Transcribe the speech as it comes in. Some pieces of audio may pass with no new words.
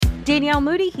Danielle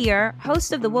Moody here,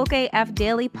 host of the Woke AF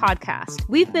Daily podcast.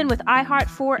 We've been with iHeart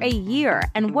for a year,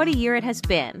 and what a year it has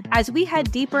been. As we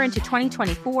head deeper into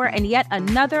 2024 and yet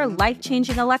another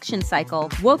life-changing election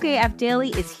cycle, Woke AF Daily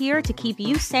is here to keep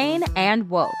you sane and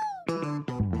woke.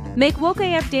 Make Woke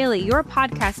AF Daily your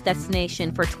podcast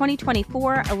destination for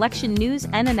 2024 election news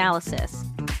and analysis.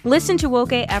 Listen to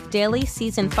Woke AF Daily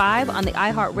Season 5 on the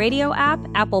iHeartRadio app,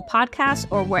 Apple Podcasts,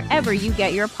 or wherever you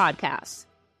get your podcasts.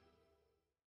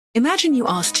 Imagine you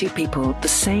ask two people the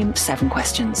same 7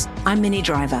 questions. I'm Minnie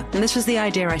Driver, and this was the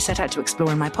idea I set out to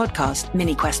explore in my podcast,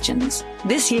 Minnie Questions.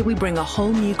 This year, we bring a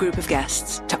whole new group of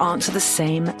guests to answer the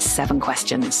same 7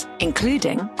 questions,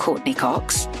 including Courtney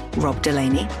Cox, Rob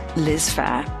Delaney, Liz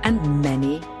Phair, and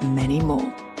many, many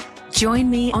more. Join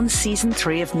me on Season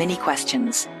 3 of Minnie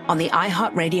Questions on the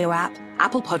iHeartRadio app,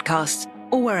 Apple Podcasts,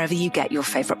 or wherever you get your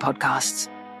favorite podcasts.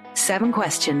 7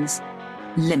 questions,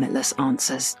 limitless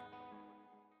answers.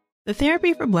 The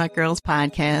Therapy for Black Girls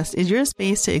podcast is your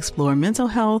space to explore mental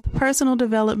health, personal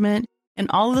development, and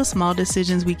all of the small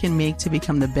decisions we can make to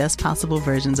become the best possible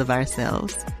versions of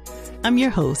ourselves. I'm your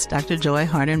host, Dr. Joy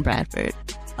Harden Bradford,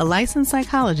 a licensed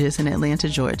psychologist in Atlanta,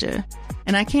 Georgia,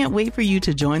 and I can't wait for you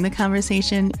to join the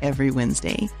conversation every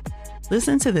Wednesday.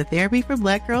 Listen to the Therapy for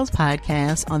Black Girls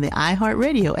podcast on the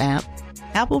iHeartRadio app,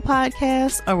 Apple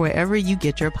Podcasts, or wherever you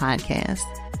get your podcasts.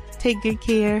 Take good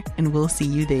care, and we'll see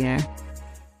you there.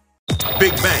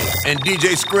 Big Bang and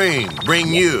DJ Scream bring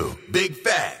you Big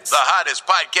Facts, the hottest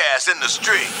podcast in the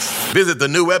streets. Visit the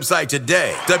new website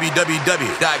today,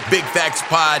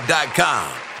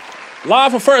 www.bigfactspod.com.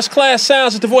 Live from First Class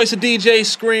Sounds, it's the voice of DJ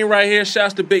Scream right here.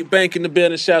 Shouts to Big Bank in the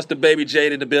building. Shouts to Baby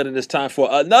Jade in the building. It's time for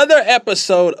another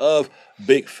episode of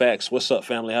Big Facts. What's up,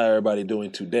 family? How everybody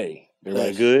doing today?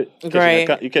 Everybody good? Great.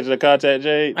 You catching the contact,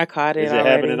 Jade? I caught it. Is it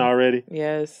happening already?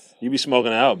 Yes. You be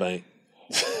smoking out, Bank.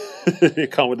 You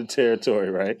come with the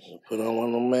territory, right? Put on one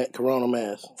of them Corona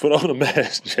masks. Put on a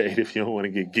mask, Jade, if you don't want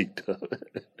to get geeked up.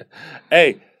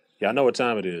 Hey, y'all know what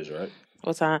time it is, right?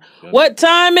 What time? What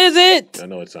time is it? I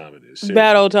know what time it is. Seriously.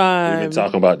 Battle time. We've been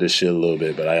talking about this shit a little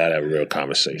bit, but I gotta have a real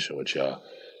conversation with y'all.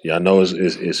 Y'all know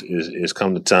it's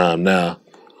come to time now.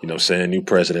 You know what I'm saying? New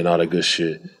president, all that good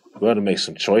shit. We got to make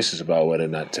some choices about whether or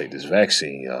not to take this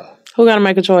vaccine, y'all. Who got to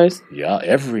make a choice? Y'all,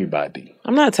 everybody.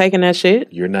 I'm not taking that shit.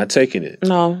 You're not taking it.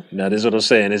 No. Now, this is what I'm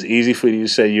saying. It's easy for you to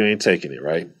say you ain't taking it,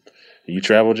 right? You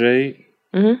travel, Jade?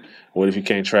 Mm-hmm. What if you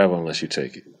can't travel unless you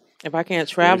take it? If I can't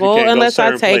travel unless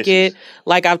I take it,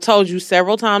 like I've told you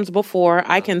several times before,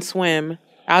 I can swim.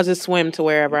 I'll just swim to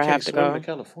wherever I have to go. You can't swim to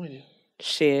California.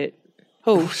 Shit.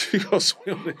 Who? You gonna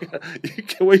swim?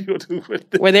 What you gonna do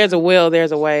with it? Where there's a will,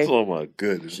 there's a way. Oh my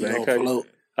goodness, She man! gonna float.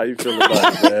 How you feel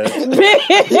about it, man?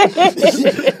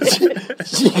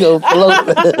 She gonna float.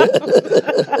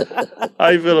 How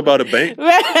you feel about it, Bank?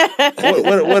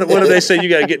 What if they say you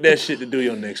gotta get that shit to do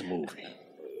your next movie?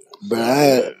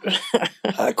 Bro,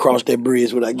 I cross that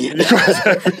bridge when I get there.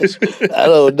 I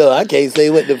don't know. I can't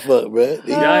say what the fuck, bro. Y'all ain't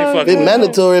fucking It's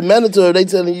mandatory. They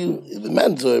telling you it's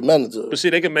mandatory. But see,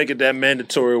 they can make it that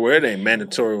mandatory where it ain't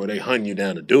mandatory where they hunt you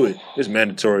down to do it. It's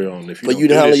mandatory on if you For don't you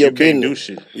to do handle this, your you can't do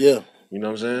business. shit. Yeah. You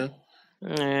know what I'm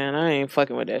saying? Man, I ain't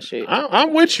fucking with that shit.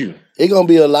 I'm with you. It gonna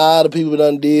be a lot of people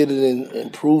done did it and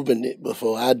improving it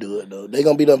before I do it though. They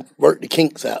gonna be done work the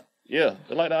kinks out. Yeah,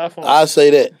 they like the iPhone. I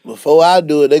say that before I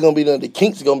do it, they gonna be done. The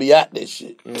kinks gonna be out that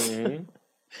shit. Mm-hmm.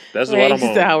 That's what I'm on.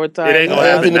 It ain't gonna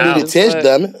happen now. Be the test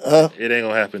dummy, huh? It ain't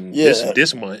gonna happen Yeah.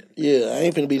 this month. Yeah, I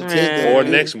ain't finna be the test dummy. Or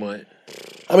next month.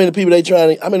 How many people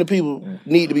how many people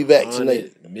need to be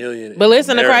vaccinated? 100 million. But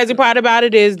listen, the crazy part about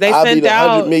it is they I'll be sent the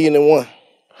out 100,000,001.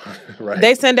 Right.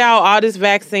 They sent out all this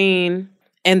vaccine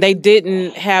and they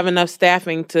didn't have enough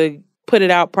staffing to put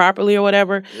it out properly or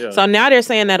whatever. Yeah. So now they're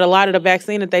saying that a lot of the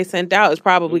vaccine that they sent out is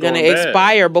probably going to Going bad.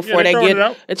 expire before they they throwing get it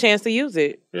out. a chance to use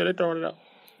it. Yeah, they throwing it out.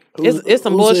 It's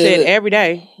some who bullshit said that? every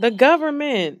day. The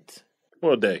government.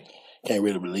 What day? Can't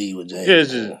really believe what James. Yeah,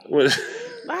 it's just,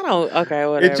 I don't. Okay,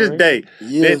 whatever. it's just day.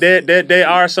 Yes. They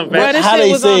are some Well, this vaccines. How shit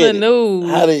they was on said the it? news.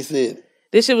 How they said it?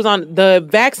 This shit was on the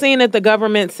vaccine that the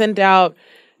government sent out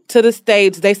to the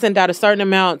states. They sent out a certain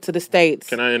amount to the states.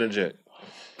 Can I interject?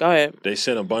 Go ahead. They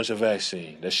sent a bunch of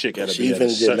vaccine. That shit got to She be at a finna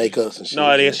just certain... make us some shit.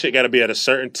 No, that shit got to be at a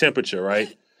certain temperature,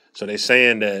 right? So they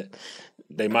saying that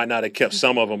they might not have kept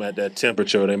some of them at that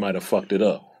temperature, or they might have fucked it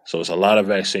up. So it's a lot of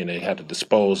vaccine they have to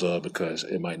dispose of because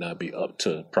it might not be up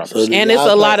to proper So standards. And it's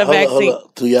a lot of vaccine. Hold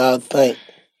up. Do y'all think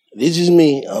this is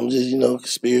me? I'm just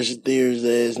conspiracy theorist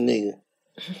ass nigga.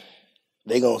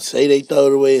 They gonna say they throw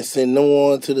it away and send no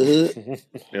one to the hood?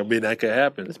 That could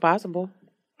happen. It's possible.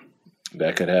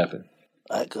 That could happen.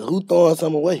 Like, who throwing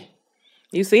something away?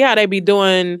 You see how they be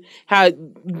doing how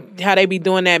they be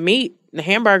doing that meat, the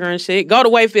hamburger and shit. Go to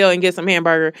Wayfield and get some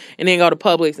hamburger, and then go to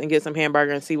Publix and get some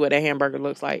hamburger and see what that hamburger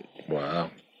looks like.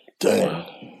 Wow. Damn. Wow.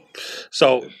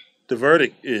 So the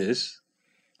verdict is,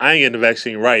 I ain't getting the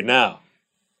vaccine right now.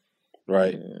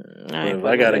 Right?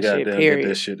 I gotta get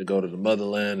that shit to go to the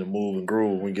motherland and move and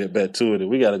groove when we get back to it. And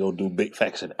we gotta go do big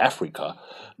facts in Africa.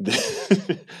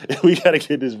 We gotta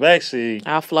get this vaccine.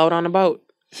 I'll float on a boat.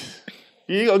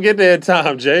 You ain't gonna get there in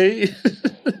time, Jay.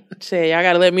 Shit, y'all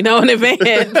gotta let me know in advance.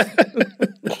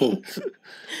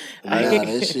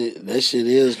 That shit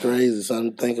is crazy.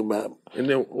 Something to think about. And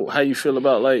then how you feel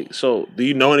about so do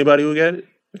you know anybody who got it?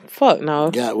 Fuck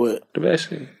no. Got what? The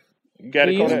vaccine. You got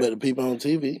it, Kodak? The people on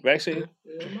TV. Vaccine?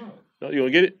 No, you gonna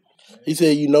get it? He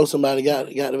said you know somebody got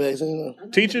the vaccine.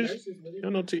 Teachers?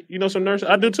 You know some nurses?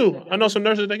 I do too. I know some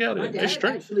nurses that got it. They're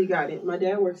straight. Actually got it. My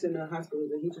dad works in the hospital,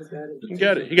 and he just got it. You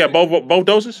got it. You got both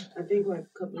doses? I think like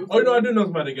a couple. Oh no, I do know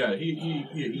somebody that got it. He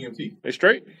an EMT. They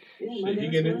straight? Yeah,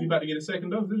 he about to get a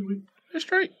second dose this week. They're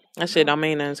straight. That shit don't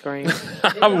mean nothing, Screen.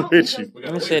 I'm with you.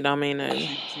 That shit don't mean nothing.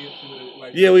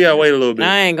 Yeah, we gotta wait a little bit.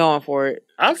 I ain't going for it.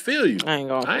 I feel you. I ain't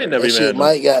going. I ain't never even. Shit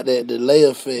Mike got that delay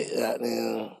effect out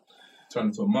there. Turn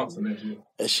into a monster next year.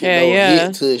 That shit don't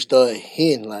hit till it start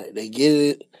hitting. Like they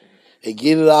get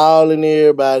it all in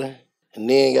everybody, and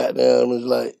then goddamn it's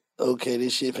like, okay,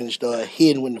 this shit finna start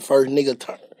hitting when the first nigga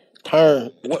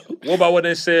turn. What about what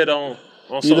they said on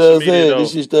you social know what I'm media? Saying? Though?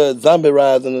 This shit start zombie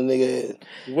rising the nigga head.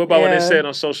 What about what they said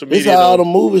on social media? This how all the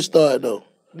movies start though.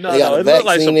 No, they got it look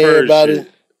like some everybody.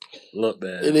 Shit. Look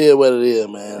bad. It is what it is,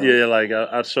 man. Yeah, like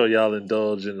I saw y'all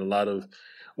indulge in a lot of.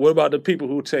 What about the people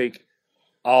who take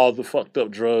all the fucked up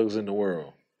drugs in the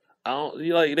world?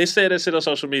 They say that shit on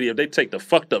social media. If they take the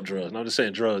fucked up drugs, and I'm just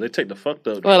saying drugs, they take the fucked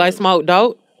up drugs. Well, like smoke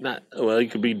dope?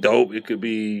 It could be dope. It could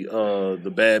be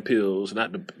the bad pills,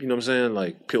 not the, you know what I'm saying?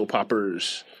 Like pill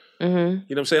poppers. Mm-hmm. You know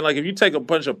what I'm saying? Like if you take a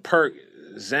bunch of perk,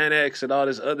 Xanax, and all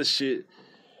this other shit,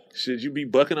 should you be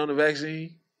bucking on the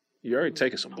vaccine? You already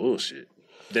taking some bullshit.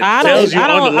 That tells you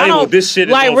on the label this shit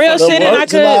is like real shit, and I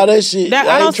could. I don't see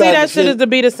that shit as to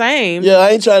be the same. Yeah,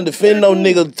 I ain't trying to defend no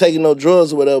nigga taking no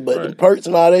drugs or whatever, but the perks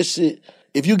and all that shit.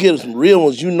 If you get some real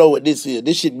ones, you know what this is.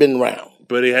 This shit been around.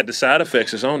 But it had the side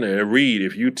effects. It's on there. Read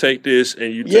if you take this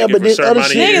and you take it for a certain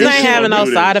amount of years. Niggas ain't having no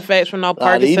side effects from no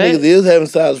Percocet. These niggas is having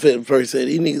side effects from Percocet.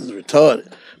 These niggas is retarded.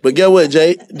 But get what,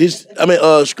 Jay?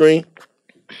 Screen.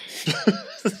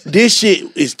 This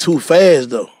shit is too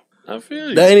fast though. I feel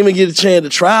you. They ain't even get a chance to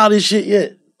try this shit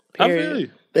yet. Period. I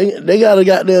feel you. They gotta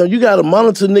goddamn. You gotta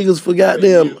monitor niggas for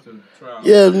goddamn.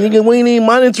 Yeah, nigga, we ain't even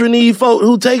monitoring these folk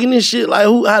who taking this shit. Like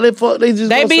how they fuck?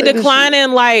 They be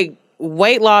declining like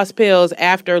weight loss pills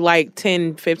after like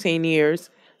 10, 15 years.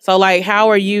 So like, how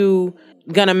are you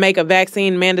gonna make a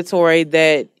vaccine mandatory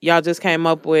that y'all just came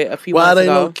up with a few months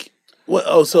ago?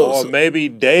 Or maybe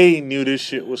they knew this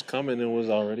shit was coming and was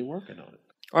already working on it.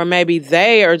 Or maybe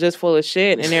they are just full of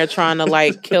shit and they're trying to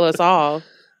like kill us all.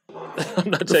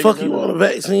 The fuck you want a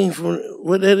vaccine for?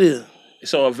 What that is?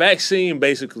 So a vaccine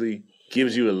basically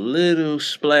gives you a little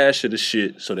splash of the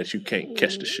shit so that you can't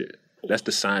catch the shit. That's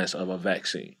the science of a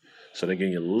vaccine. So they're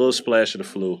giving you a little splash of the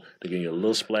flu. They're giving you a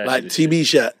little splash like of the TB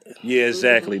shot. Yeah,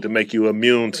 exactly, to make you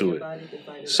immune to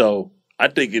it. So I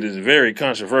think it is very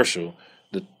controversial,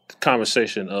 the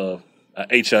conversation of a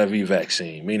HIV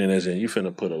vaccine, meaning as in you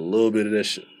finna put a little bit of that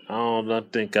shit. I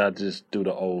think I just do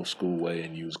the old school way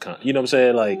and use you know what I'm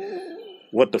saying? Like,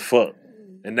 what the fuck?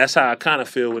 And that's how I kind of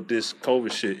feel with this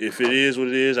COVID shit. If it is what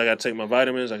it is, I got to take my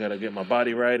vitamins. I got to get my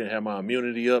body right and have my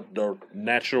immunity up the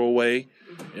natural way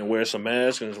and wear some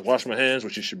masks and wash my hands,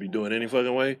 which you should be doing any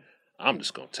fucking way. I'm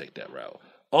just going to take that route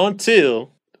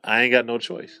until I ain't got no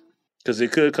choice. Because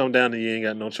it could come down to you ain't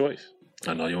got no choice.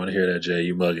 I know you want to hear that, Jay.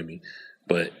 You mugging me.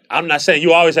 But I'm not saying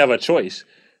you always have a choice.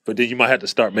 But then you might have to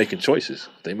start making choices.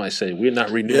 They might say, we're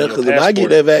not renewing your passport. Yeah, because if I get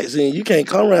that vaccine, you can't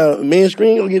come around. Me and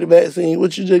Screen gonna get the vaccine.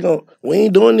 What you just gonna... We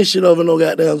ain't doing this shit over no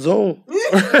goddamn Zoom.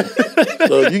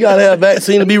 So if you gotta have a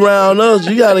vaccine to be around us,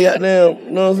 you gotta goddamn... You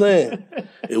know what I'm saying?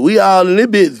 If we all in this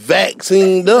bitch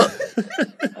vaccinated up,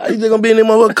 how you just gonna be in there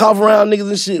motherfucker cough around niggas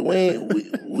and shit?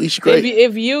 We straight.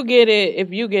 If you get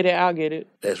it, I'll get it.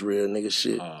 That's real nigga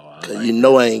shit. Cause you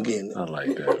know I ain't getting it. I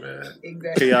like that, man.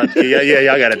 Exactly.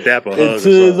 Y'all got a dapper hug.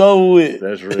 Until it's over with.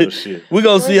 That's real shit. We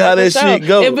gonna see how that shit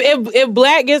go. If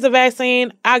Black gets the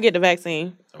vaccine, I'll get the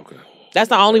vaccine. Okay. That's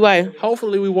the only way.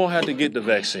 Hopefully we won't have to get the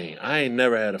vaccine. I ain't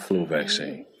never had a flu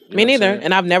vaccine. Me neither,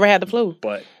 and I've never had the flu.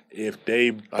 But if they...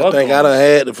 I think I done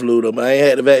had the flu, though, but I ain't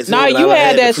had the vaccine. No, you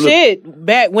had that shit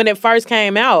back when it first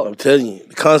came out. I'm telling you,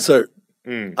 the concert,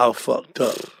 I was fucked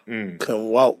up. Couldn't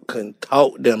walk, couldn't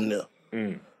talk, damn near.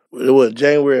 It was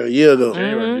January a year ago.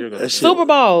 Mm-hmm. Super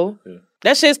Bowl. Yeah.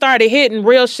 That shit started hitting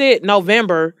real shit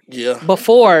November. Yeah.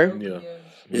 Before.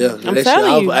 Yeah. I'm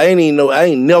telling you. I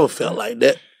ain't never felt like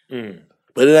that.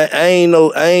 But I ain't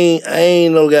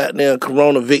no goddamn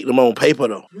corona victim on paper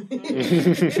though.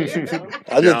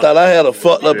 I just thought I had a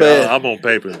fucked up ass. I'm on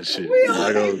paper and shit.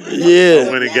 I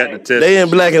went and got the test. They in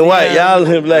black and white. Y'all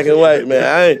in black and white,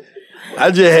 man. I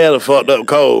just had a fucked up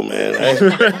cold, man.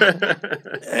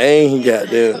 I ain't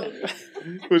goddamn.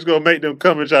 Who's gonna make them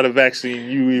come and try to vaccine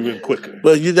you even quicker?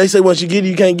 But they say once you get it,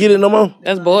 you can't get it no more.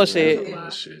 That's bullshit.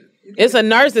 It's a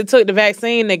nurse that took the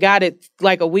vaccine that got it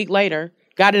like a week later.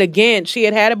 Got it again. She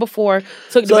had it before.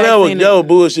 Took the vaccine. That was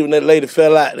bullshit when that lady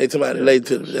fell out. They told me the lady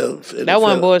took it. That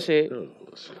wasn't bullshit.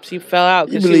 She fell out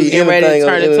because she was getting ready to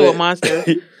turn into a monster.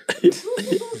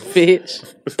 Bitch.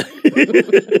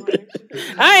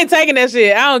 I ain't taking that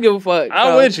shit. I don't give a fuck.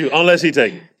 I'm with you, unless he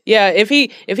take it. Yeah, if he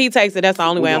takes it, that's the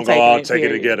only way I'm taking it. We're all take it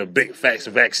together. Big facts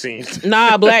vaccine.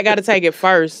 Nah, Black got to take it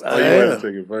first. Oh, you got to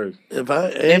take it first.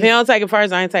 If he don't take it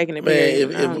first, I ain't taking it.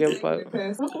 Man, I don't give a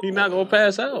fuck. He not gonna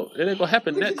pass out. It ain't gonna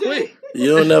happen that quick.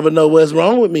 You don't never know what's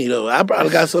wrong with me though. I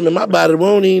probably got something in my body that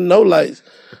won't even know, like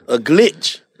a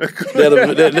glitch.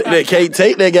 that can't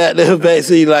take that goddamn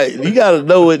vaccine. Like you gotta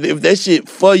know if that shit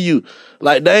for you.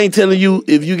 Like they ain't telling you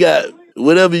if you got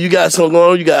whatever you got something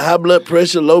going on, you got high blood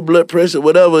pressure, low blood pressure,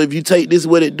 whatever. If you take this,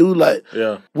 what it do? Like,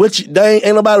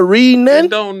 ain't nobody reading that? They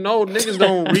don't know. Niggas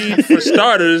don't read for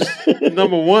starters.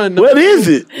 Number one. What is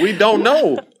it? We don't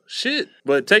know. Shit.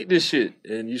 But take this shit,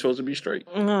 and you're supposed to be straight.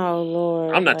 Oh,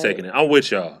 Lord. I'm not taking it. I'm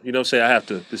with y'all. You know what I'm saying? I have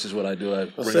to. This is what I do. I bring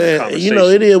the conversation. You know,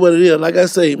 it is what it is. Like I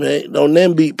say, man, don't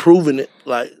then be proving it.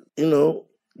 Like, you know,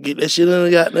 get that shit in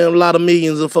a goddamn lot of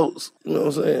millions of folks. You know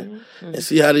what I'm saying? Mm-hmm. And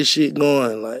see how this shit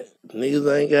going. Like,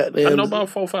 niggas ain't got them. I know about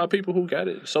 4 or 5 people who got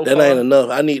it so far. That ain't enough.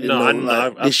 I need to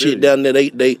know. This shit down there,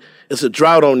 it's a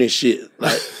drought on this shit.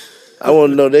 Like, I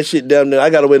want to know that shit down there. I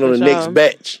got to wait on the next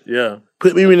batch. Yeah.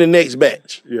 Put me in the next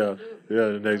batch. Yeah. Yeah,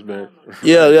 the next batch.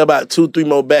 Yeah, about 2-3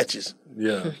 more batches.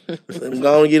 Yeah. I'm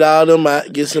going to get all them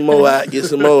out, get some more out, get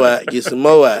some more out, get some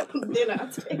more out.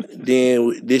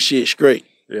 Then this shit straight.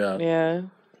 Yeah. Yeah.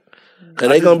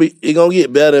 And it gonna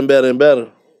get better and better and better,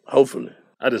 hopefully.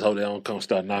 I just hope they don't come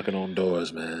start knocking on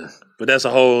doors, man. But that's a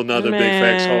whole nother big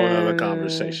facts, whole nother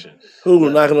conversation.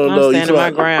 Who knocking on the door? I'm standing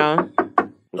my ground.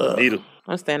 Needle.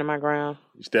 I'm standing my ground.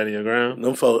 You standing your ground?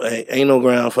 Them folk ain't no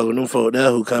ground folk. Them folk there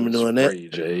who coming doing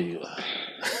that. Jay.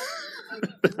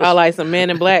 I like some Men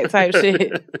in Black type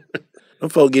shit. Them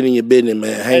folk get in your business,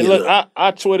 man. Hey, look,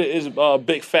 our Twitter is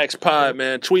Big Facts Pod,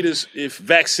 man. Tweet us if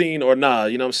vaccine or nah.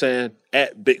 You know what I'm saying?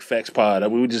 At Big Facts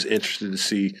Pod. We were just interested to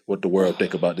see what the world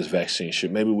think about this vaccine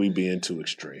shit. Maybe we being too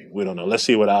extreme. We don't know. Let's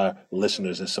see what our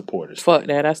listeners and supporters Fuck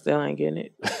that. I still ain't getting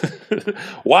it.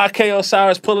 YK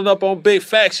Osiris pulling up on Big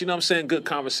Facts. You know what I'm saying? Good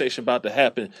conversation about to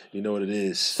happen. You know what it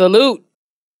is. Salute.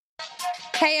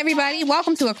 Hey, everybody.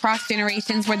 Welcome to Across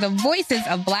Generations, where the voices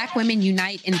of Black women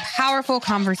unite in powerful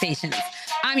conversations.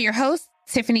 I'm your host,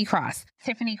 Tiffany Cross.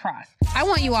 I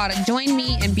want you all to join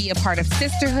me and be a part of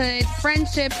sisterhood,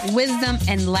 friendship, wisdom,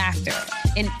 and laughter.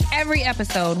 In every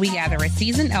episode, we gather a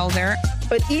seasoned elder.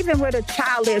 But even with a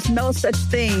child, there's no such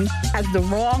thing as the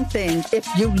wrong thing if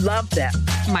you love them.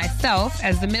 Myself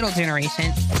as the middle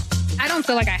generation. I don't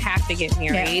feel like I have to get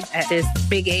married at this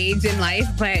big age in life,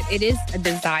 but it is a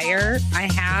desire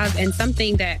I have and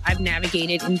something that I've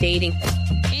navigated in dating.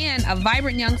 And a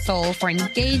vibrant young soul for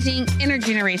engaging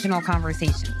intergenerational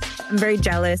conversations. I'm very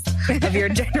jealous of your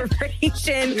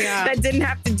generation that didn't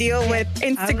have to deal with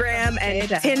Instagram and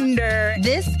Tinder.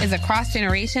 This is Across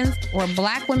Generations, where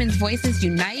Black women's voices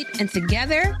unite, and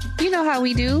together, you know how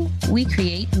we do, we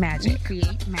create magic.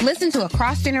 Listen to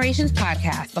Across Generations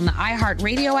podcast on the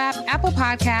iHeartRadio app, Apple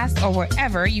Podcasts, or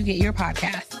wherever you get your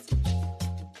podcasts.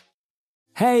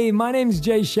 Hey, my name's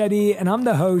Jay Shetty, and I'm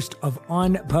the host of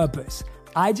On Purpose.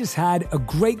 I just had a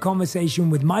great conversation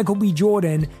with Michael B.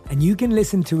 Jordan, and you can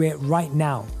listen to it right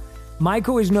now.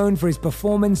 Michael is known for his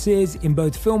performances in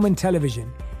both film and television.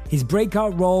 His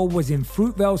breakout role was in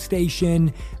Fruitvale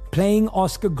Station, playing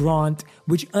Oscar Grant,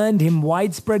 which earned him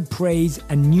widespread praise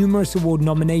and numerous award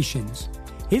nominations.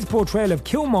 His portrayal of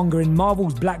Killmonger in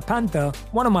Marvel's Black Panther,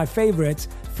 one of my favorites,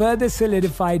 further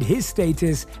solidified his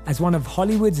status as one of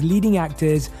Hollywood's leading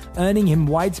actors, earning him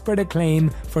widespread acclaim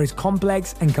for his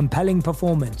complex and compelling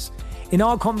performance. In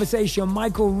our conversation,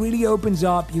 Michael really opens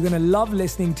up. You're going to love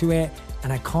listening to it,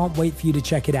 and I can't wait for you to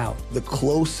check it out. The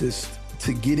closest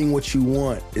to getting what you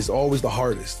want is always the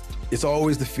hardest. It's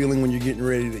always the feeling when you're getting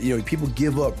ready to, people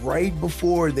give up right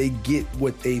before they get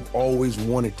what they've always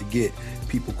wanted to get.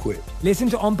 People quit. Listen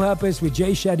to On Purpose with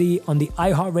Jay Shetty on the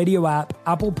iHeartRadio app,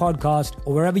 Apple Podcast,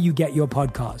 or wherever you get your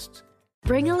podcasts.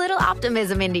 Bring a little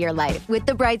optimism into your life with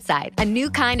The Bright Side, a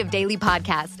new kind of daily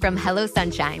podcast from Hello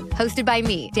Sunshine, hosted by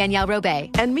me, Danielle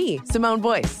Robay. And me, Simone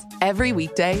Boyce. Every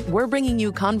weekday, we're bringing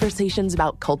you conversations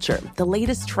about culture, the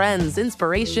latest trends,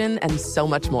 inspiration, and so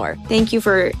much more. Thank you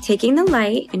for taking the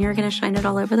light, and you're going to shine it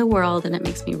all over the world, and it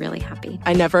makes me really happy.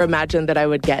 I never imagined that I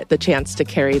would get the chance to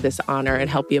carry this honor and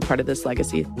help be a part of this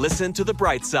legacy. Listen to The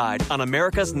Bright Side on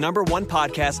America's #1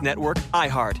 podcast network,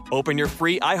 iHeart. Open your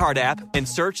free iHeart app and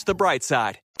search The Bright Side.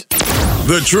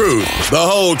 The truth, the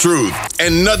whole truth,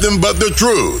 and nothing but the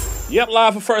truth. Yep,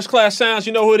 live for First Class Sounds.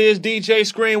 You know who it is, DJ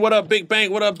Screen. What up, Big Bank?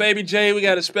 What up, Baby J? We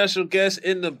got a special guest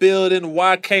in the building,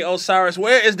 YK Osiris.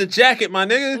 Where is the jacket, my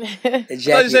nigga? The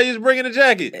jacket. I thought you said you was bringing the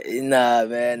jacket. Nah,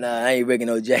 man. Nah, I ain't bringing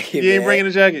no jacket, You ain't bringing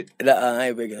the jacket? Nah, I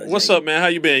ain't bringing no jacket. What's up, man? How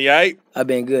you been? You all right? I've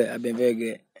been good. I've been very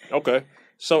good. Okay.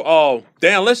 So,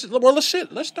 damn, let's talk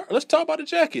about the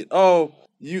jacket. Oh,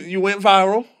 you went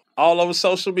viral all over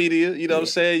social media. You know what I'm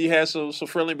saying? You had some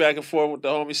friendly back and forth with the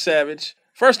homie Savage.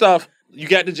 First off, you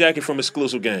got the jacket from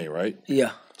Exclusive Game, right?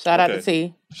 Yeah. Shout out to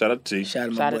T. Shout out to T.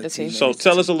 Shout out to T. So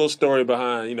tell us a little story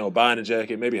behind, buying the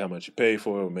jacket, maybe how much you paid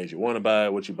for it, what made you want to buy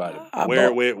it, what you buy it,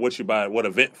 what you buy it, what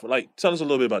event for. Like, tell us a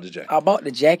little bit about the jacket. I bought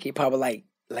the jacket probably like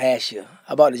last year.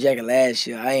 I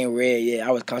ain't wear it yet.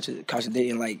 I was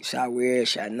contradicting like, should I wear it,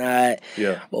 should I not?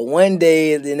 Yeah. But one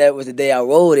day, then that was the day I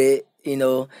rode it,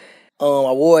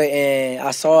 I wore it and I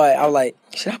saw it. I was like,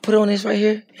 should I put on this right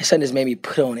here? And something just made me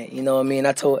put on it. You know what I mean?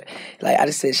 I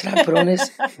just said, should I put on this?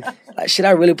 Like, should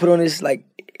I really put on this? I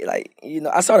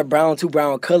saw the two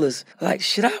brown colors. Like,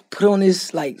 should I put on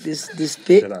this, like, this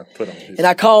fit? Should I put on this? And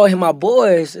I called him my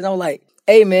boys, and I was like,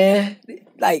 hey, man,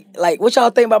 like, what y'all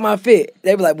think about my fit?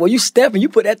 They were like, well, you stepping, you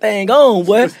put that thing on,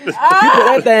 boy. You put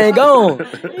that thing on.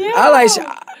 Yeah.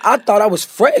 I thought I was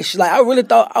fresh. Like, I really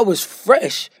thought I was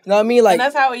fresh. You know what I mean? Like, and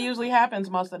that's how it usually happens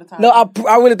most of the time. No,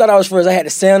 I really thought I was fresh. I had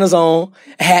the sandals on.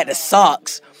 I had the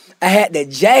socks. I had the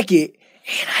jacket.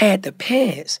 And I had the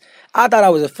pants. I thought I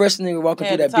was the first nigga walking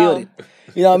through that building.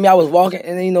 You know what I mean? I was walking,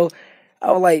 and then,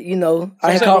 I was like,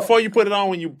 before you put it on,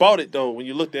 when you bought it though, when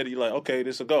you looked at it, you're like, okay,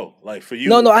 this will go. Like for you.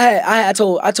 No, I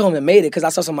told him to made it because I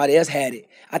saw somebody else had it.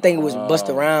 I think it was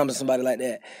Busta Rhymes or somebody like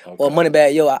that. Okay. Or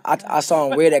Moneybagg Yo. I saw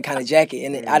him wear that kind of jacket,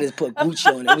 and then I just put Gucci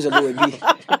on it. It was a Louis V.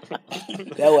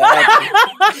 That what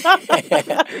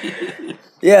happened.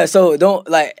 Yeah, so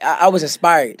I was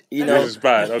inspired, You was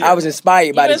inspired, okay. I was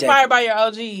inspired by the jacket. Inspired by your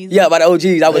OGs. Yeah, by the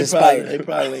OGs, I was inspired. They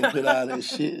probably ain't put out that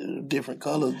shit in different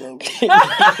colors, though.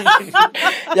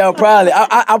 Yeah, probably.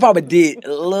 I probably did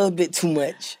a little bit too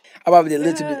much. I probably did a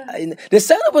little bit. The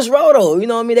setup was raw, though. You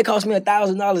know what I mean? They cost me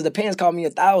 $1,000. The pants cost me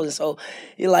 $1,000. So,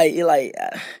 you're like,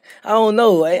 I don't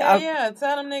know. Yeah,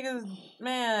 tell them niggas,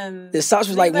 man. The socks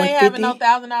was like $150. They ain't having no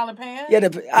 $1,000 pants. Yeah,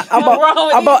 I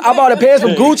bought the pants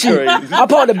from Gucci. I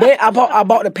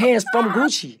bought the pants from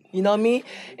Gucci. You know what I mean?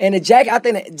 And the jacket, I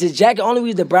think the jacket only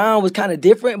reason the brown was kind of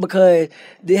different because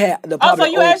they had the. So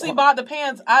you actually bought the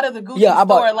pants out of the Gucci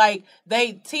store? Like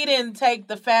T didn't take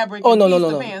the fabric. Oh no!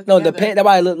 The pants. That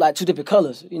why it looked like two different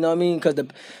colors. You know what I mean?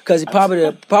 Because probably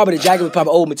the jacket was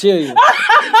probably old material.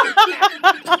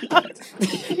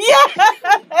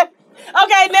 Yeah.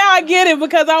 Okay, now I get it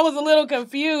because I was a little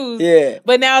confused. Yeah.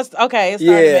 But now it's starting to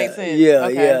make sense.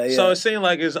 Yeah. So it seemed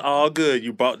like it's all good.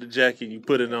 You bought the jacket, you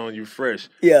put it on, you fresh.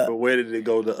 Yeah. But where did it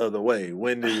go the other way?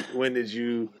 When did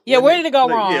you? Yeah, where did it go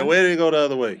wrong? Yeah, where did it go the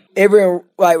other way?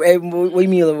 What do you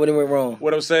mean when it went wrong?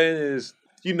 What I'm saying is,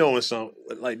 when something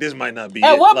like this might not be.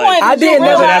 At what point I didn't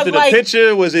realize, was it after the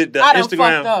picture? Was it the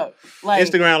Instagram? Up.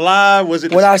 Instagram Live? Was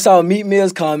it when I saw Meek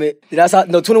Mill's comment?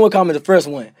 21 comment the first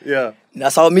one. Yeah. And I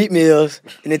saw Meek Mill's,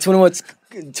 and then 21 said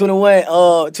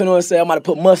I'm about to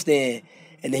put Mustang,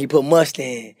 and then he put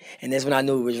Mustang, and that's when I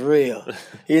knew it was real.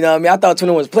 You know what I mean? I thought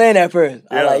 21 was playing at first.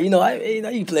 Yeah. I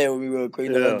you playing with me real quick,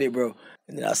 big bro.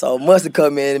 And then I saw Mustard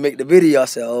come in and make the video. I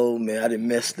said, "Oh man, I done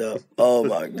messed up. Oh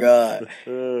my god!"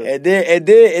 and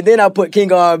then I put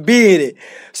King R&B in it.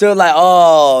 So like,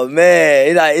 oh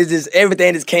man, it's just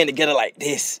everything just came together like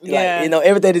this. Yeah. Like,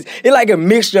 everything is it's like a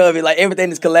mixture of it. Like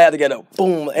everything just collabed together.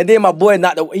 Boom. And then my boy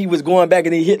he was going back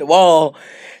and he hit the wall.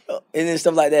 And then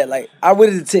stuff like that. Like I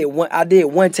did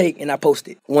one take and I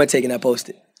posted.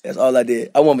 That's all I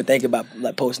did. I wasn't thinking about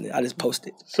like posting it. I just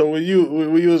posted. So when you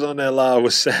was on that live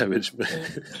with Savage,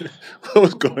 man, what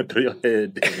was going through your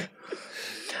head?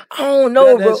 I don't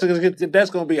know, bro. That's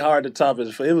gonna be hard to top.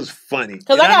 It was funny.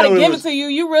 Because I gotta give it to you.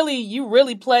 You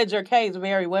really pledged your case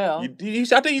very well. I think you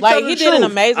like telling he the did truth. an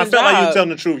amazing job. I felt like you telling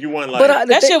the truth. You weren't like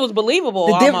that shit was believable.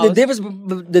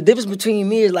 The difference between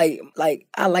me is like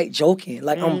I like joking.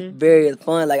 Like I'm very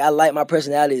fun. Like I like my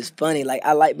personality is funny. Like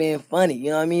I like being funny. You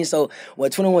know what I mean? So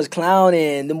when 21's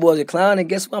clowning, them boys are clowning.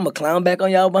 Guess what? I'm a clown back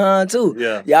on y'all behind too.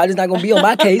 Yeah. Y'all just not gonna be on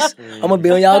my case. I'm gonna be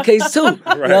on y'all case too. Right.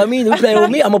 You know what I mean? You playing with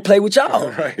me, I'm gonna play with y'all.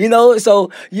 Right. You know,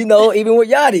 so even with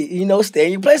Yachty, stay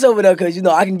in your place over there because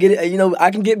I can get it.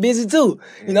 I can get busy too.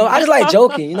 I just like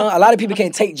joking. A lot of people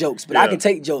can't take jokes, but I can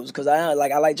take jokes because I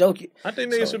like joking. I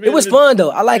think niggas should be. It was fun though.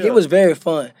 I like it. It was very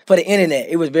fun for the internet.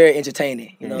 It was very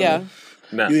entertaining. Yeah.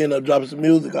 Nah. You ended up dropping some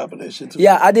music off of that shit too.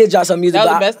 Yeah, I did drop some music. That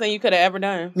was the best thing you could have ever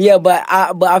done. Yeah, but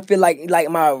I feel like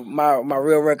my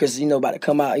real records, about to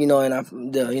come out,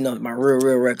 and my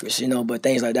real records, but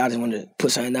things like that. I just wanted to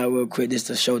put something out real quick just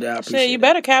to show that I appreciate. Shit, you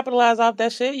better capitalize off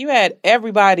that shit. You had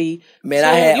everybody. Man,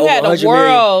 I had over 100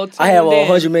 world. I have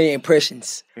 100 million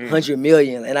impressions, 100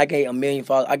 million, and I gained a million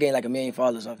followers. I gained like 1 million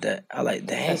followers off that. I like,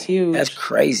 damn, that's huge. That's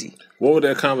crazy. What was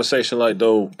that conversation like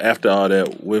though after all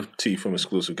that with T from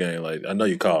Exclusive Game? Like I know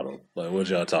you called him. Like what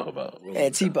y'all talk about?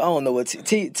 And T, I don't know what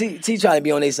T trying to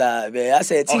be on their side, man. I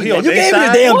said T, man, you gave me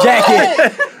the damn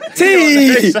jacket.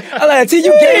 T, I like T,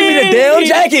 you gave me the damn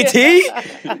jacket. T,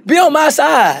 be on my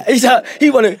side. He got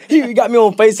me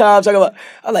on FaceTime talking about.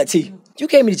 I like T. You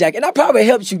gave me the jacket, and I probably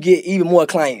helped you get even more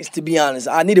clients, to be honest.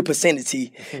 I need a percentage, you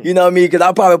know what I mean? Because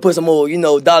I probably put some more,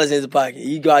 dollars in his pocket.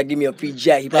 You gotta give me a free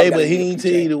jacket. Hey, but he ain't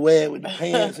tell you to wear it with the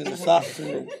pants and the socks.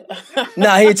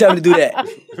 Nah, he ain't tell me to do that.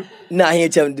 Nah, he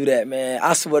ain't tell me to do that, man.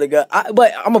 I swear to God.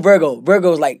 But I'm a Virgo.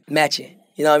 Virgo's like matching.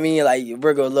 You know what I mean? Like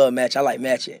Virgo love match. I like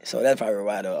matching. So that's probably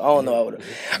why though. I don't know. I would've.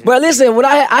 But listen, when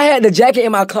I had the jacket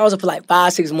in my closet for like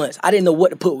 5-6 months, I didn't know what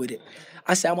to put with it.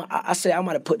 I said I'm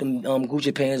gonna put them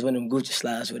Gucci pants with them Gucci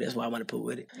slides with it. That's what I want to put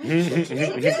with it.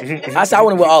 I said I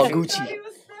want to wear all Gucci.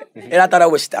 And I thought I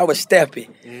was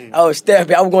stepping. I was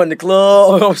stepping. I was going to the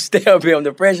club. I'm stepping. I'm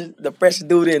the freshest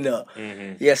dude in there.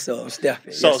 Yes, sir. I'm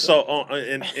stepping.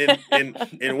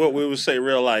 In what we would say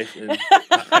real life, and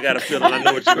I got a feeling I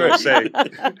know what you're gonna say.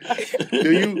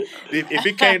 If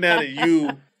it came down to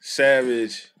you,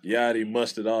 Savage, Yachty,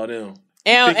 Mustard, all them.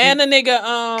 And the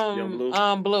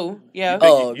nigga, Blue, yeah.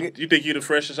 You think you the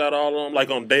freshest out of all of them?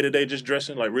 Like on day-to-day just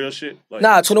dressing, like real shit? Like,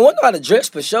 nah, 21 know how to dress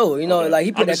for sure. Like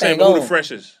he put that thing on. Who the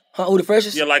freshest? Huh, who the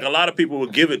freshest? Yeah, like a lot of people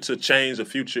would give it to change the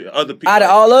future. Other people. Out of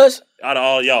all us? Out of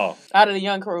all y'all. Out of the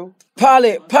young crew.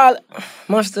 Probably,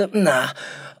 Mustard, nah.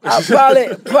 Probably,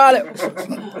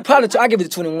 I give it to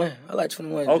 21. I like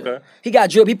 21. Okay. He got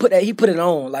drip. He put it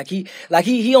on. Like he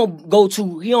don't go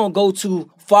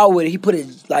too far with it. He put it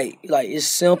like it's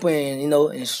simple and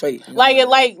and straight.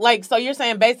 Like so you're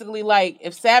saying basically like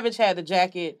if Savage had the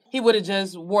jacket, he would have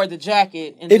just wore the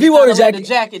jacket and if he wore the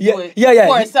jacket do it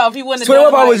for himself. He wouldn't have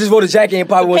 21 probably just wore the jacket and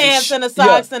probably the pants and the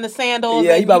socks and the sandals.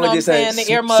 Yeah, he probably did the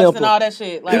earmuffs and all that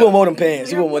shit. He wouldn't wear them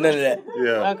pants. He wouldn't wear none of that.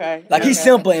 Yeah. Okay. Like he's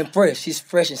simple and fresh. He's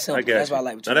fresh and simple. That's why I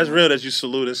like. Now that's real that you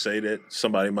salute and say that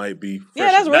somebody might be. Fresh.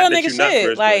 Yeah, that's real nigga shit.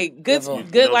 Fresh, like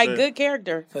good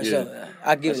character. For sure.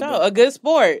 I give it a good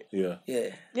sport. Yeah. Yeah.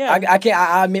 I can't.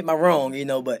 I admit my wrong,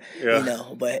 but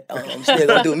I'm still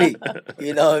gonna do me.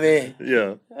 You know what I mean?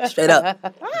 Yeah. Straight up.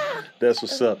 That's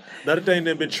what's up. Another thing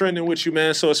that been trending with you,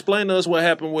 man. So explain to us what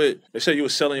happened with. They said you were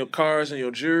selling your cars and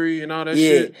your jewelry and all that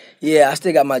shit. Yeah. I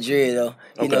still got my jewelry though.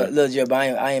 Little jewelry. But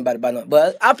I ain't about to buy no.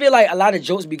 But I feel like a lot of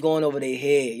jokes be going over their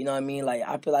head. You know what I mean? Like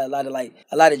I feel like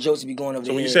a lot of jokes be going over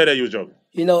their head. So when you said that, you was joking.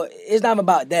 It's not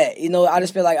about that. I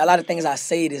just feel like a lot of things I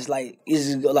say is like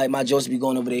my jokes be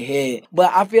going over their head.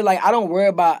 But I feel like I don't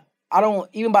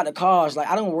even about the cars. Like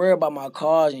I don't worry about my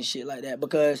cars and shit like that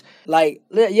because I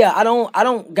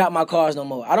don't got my cars no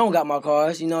more. I don't got my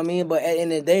cars. You know what I mean? But at the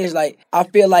end of the day, it's like I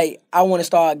feel like I want to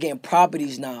start getting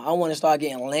properties now. I want to start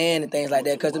getting land and things like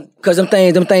that because them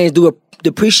things do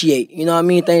depreciate. You know what I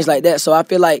mean? Things like that. So I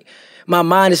feel like my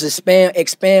mind is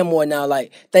expand more now.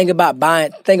 Like think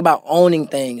about owning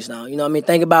things now. You know what I mean?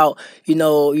 Think about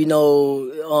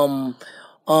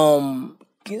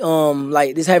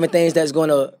like just having things that's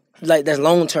gonna like that's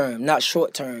long term, not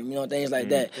short term. Things like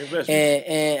that.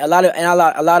 And a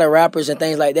lot of rappers and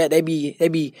things like that, they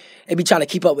be trying to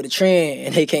keep up with the trend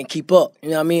and they can't keep up. You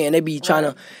know what I mean? And they be trying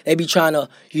to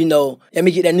let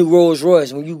me get that new Rolls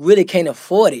Royce when you really can't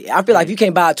afford it. I feel like if you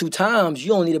can't buy it 2 times, you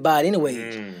don't need to buy it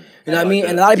anyways. You know what I mean?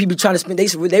 And a lot of people trying to spend,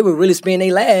 they would really spend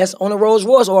their last on a Rolls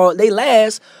Royce or they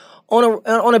last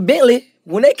on a Bentley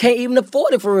when they can't even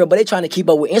afford it for real, but they trying to keep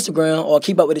up with Instagram or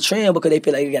keep up with the trend because they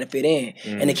feel like they gotta fit in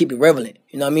and they keep it relevant.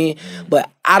 You know what I mean? But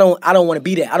I don't want to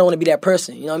be that. I don't want to be that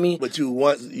person. You know what I mean? But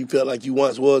you felt like you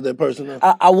once was that person. Though?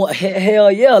 I want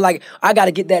hell yeah. Like I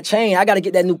gotta get that chain. I gotta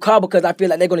get that new car because I feel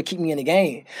like they're gonna keep me in the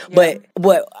game. Yeah.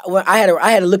 But when I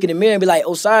had to look in the mirror and be like,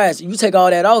 Osiris, you take all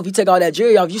that off, you take all that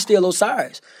jewelry off, you still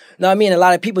Osiris. You know what I mean? A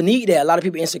lot of people need that. A lot of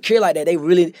people insecure like that.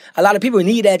 A lot of people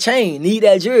need that chain, need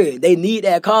that jewelry. They need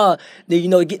that car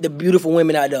to get the beautiful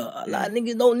women out there. A lot of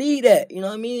niggas don't need that. You know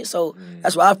what I mean? So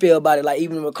that's what I feel about it. Like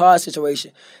even in a car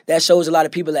situation, that shows a lot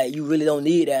of people that you really don't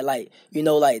need that. Like,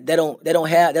 like they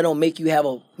don't make you have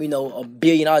 $1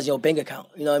 billion in your bank account.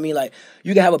 You know what I mean? Like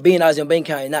you can have $1 billion in your bank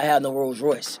account and not have no Rolls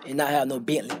Royce and not have no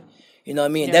Bentley. You know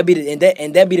what I mean? Yeah. That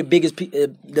be the biggest.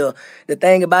 The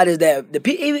thing about it is that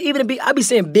I be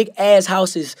seeing big ass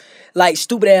houses, like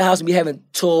stupid ass houses, be having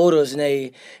Toyotas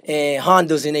and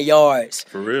Hondas in their yards.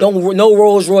 For real. No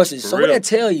Rolls Royces. So real. What that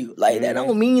tell you? Like that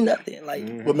don't mean nothing.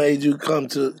 Like what made you come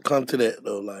to that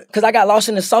though? Like because I got lost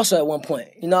in the sauce at one point.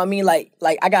 You know what I mean? Like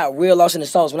I got real lost in the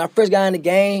sauce when I first got in the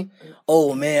game.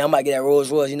 Oh man, I might get that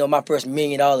Rolls Royce. My first $1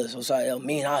 million. So sorry, $1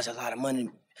 million is a lot of money.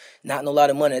 Not no lot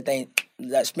of money. That thing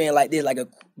that spend like this, like a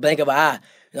blink of an eye.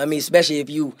 You know what I mean? Especially if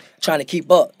you trying to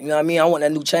keep up. You know what I mean? I want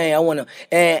that new chain.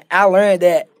 And I learned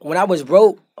that when I was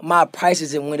broke, my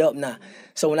prices went up now.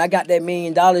 So when I got that $1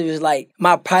 million, it was like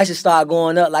my prices started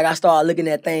going up. Like I started looking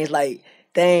at things like,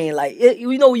 dang, like when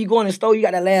you go in the store, you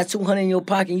got that last $200 in your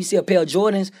pocket and you see a pair of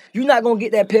Jordans, you're not gonna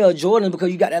get that pair of Jordans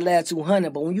because you got that last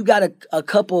 $200. But when you got a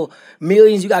couple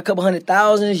millions, you got a couple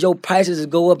 $100,000, your prices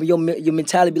go up and your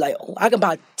mentality be like, oh, I can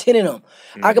buy 10 of them.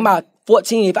 I can buy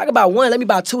 14. If I can buy one, let me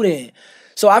buy 2 then.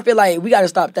 So I feel like we gotta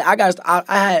stop that.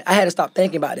 I had to stop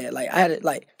thinking about that. Like I had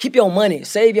to keep your money,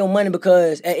 save your money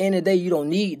because at the end of the day you don't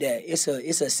need that. It's a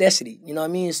necessity. You know what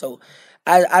I mean? So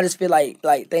I just feel like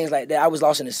things like that. I was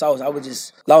lost in the sauce. I was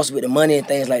just lost with the money and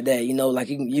things like that. Like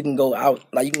you can go out,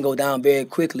 like you can go down very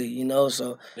quickly.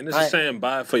 So and this is saying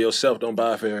buy it for yourself, don't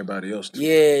buy it for everybody else. Too.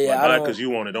 Yeah. Buy it because you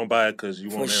want it. Don't buy it because you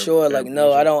want it. For sure.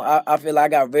 No, I don't. I feel like I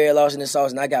got very lost in the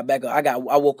sauce and I got back up.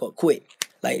 I woke up quick.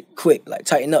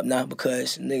 Tighten up now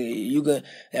because nigga,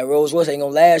 that Rolls Royce ain't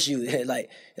gonna last you. Like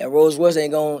that Rolls Royce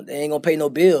ain't gonna pay no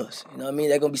bills. You know what I mean?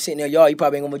 They're gonna be sitting in your yard. You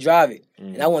probably ain't gonna drive it.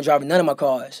 And I wasn't driving none of my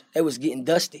cars. They was getting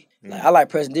dusty. Like I like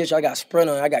presidential. I got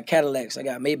Sprinter. I got Cadillacs. I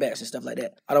got Maybachs and stuff like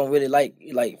that. I don't really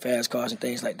like fast cars and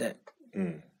things like that.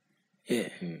 Yeah.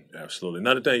 Absolutely.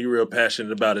 Another thing you're real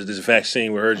passionate about is this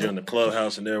vaccine. We heard you on the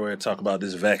Clubhouse and everywhere talk about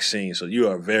this vaccine. So you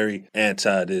are very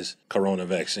anti this corona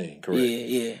vaccine, correct?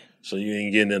 Yeah. So you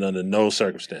ain't getting it under no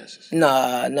circumstances.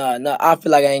 Nah. I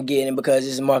feel like I ain't getting it because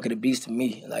it's a mark of the beast to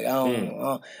me. Like I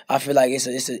don't. I feel like it's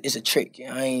a trick.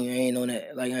 I ain't on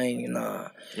that. Like I ain't nah.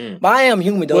 But I am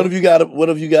human though. What if you gotta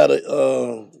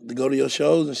to go to your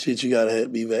shows and shit? You gotta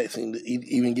be vaccinated to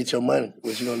even get your money.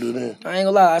 What you gonna do then? I ain't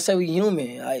gonna lie. I say we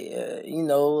human.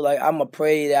 I'm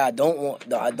afraid that I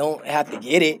don't have to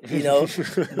get it.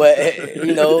 But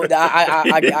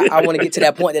I want to get to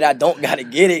that point that I don't gotta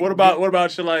get it. What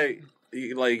about your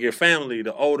like your family,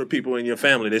 the older people in your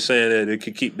family? They're saying that it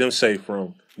could keep them safe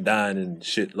from dying and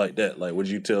shit like that. Like, would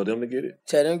you tell them to get it?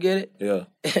 Tell them to get it? Yeah.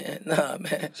 Nah,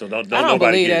 man. So don't I don't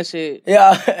believe that shit.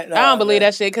 Yeah. I don't believe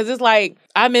that shit because it's like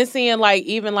I've been seeing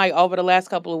even over the last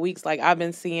couple of weeks, I've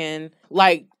been seeing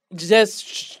just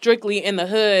strictly in the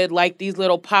hood, these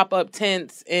little pop-up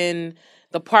tents in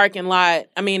the parking lot.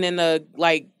 I mean, in the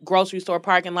grocery store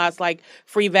parking lots,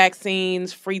 free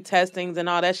vaccines, free testings, and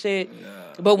all that shit. Yeah.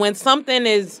 But when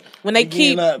they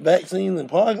keep vaccines in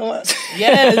parking lots,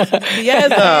 yes.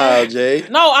 Nah, Jay.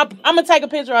 No, I'm gonna take a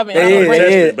picture of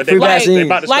it. But they about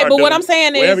to start but what I'm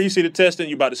saying is, wherever you see the testing,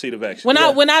 you about to see the vaccine. When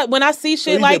I see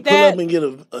shit so like that, pull up and get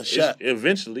a shot.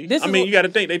 Eventually, you got to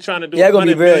think they trying to do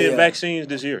 100 million vaccines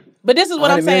this year. But this is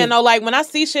what I'm saying though. When I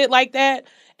see shit like that.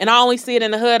 And I only see it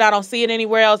in the hood. I don't see it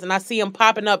anywhere else. And I see them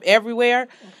popping up everywhere.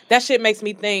 That shit makes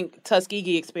me think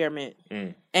Tuskegee experiment.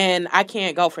 And I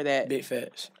can't go for that. Big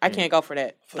facts. I can't go for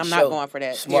that. I'm not going for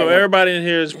that. So everybody in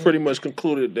here has pretty much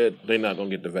concluded that they're not going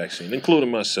to get the vaccine,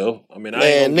 including myself. I mean, I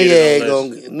ain't nigga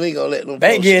gonna let them folks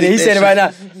ain't get it. He said it right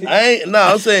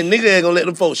now. I'm saying nigga ain't gonna let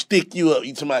them folks stick you up.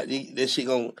 You talking that shit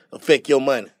gonna affect your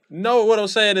money. No, what I'm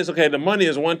saying is, okay, the money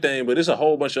is one thing, but it's a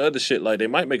whole bunch of other shit. They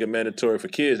might make it mandatory for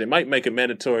kids. They might make it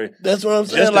mandatory. That's what I'm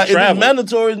saying. If it's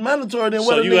mandatory, it's mandatory. Then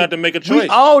what? So you have to make a choice. We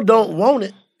all don't want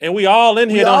it. And we all in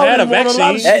here don't have a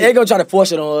vaccine. They're going to try to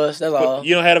force it on us. That's all.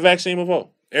 You don't have a vaccine before?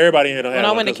 Everybody here don't have When I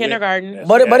one went to 'cause we- kindergarten.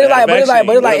 But it's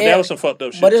like that was some fucked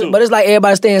up shit but it's, too. but it's like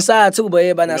everybody stay inside too, but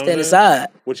everybody not You know staying what I'm saying? inside.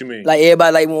 What you mean? Like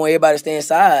everybody like want everybody to stay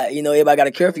inside. You know, everybody got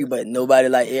a curfew, but nobody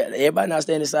like everybody not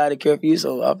staying inside the curfew.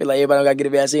 So I feel like everybody don't gotta get a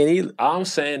vaccine either. I'm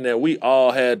saying that we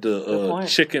all had the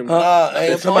chicken.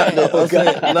 I'm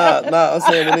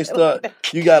saying when they start,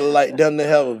 you gotta like them to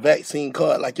have a vaccine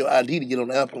card, like your ID to get on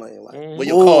the airplane, like where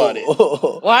your card is.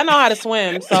 Well, I know how to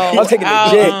swim, so I'm taking the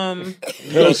jet.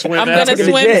 You gonna swim I'm to gonna Africa?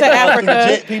 swim to Africa.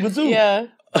 Jet people too. Yeah.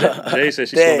 Jay said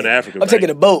she's swimming to Africa. I'm taking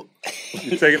a boat.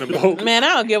 You taking the boat? Man,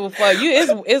 I don't give a fuck.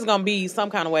 It's gonna be some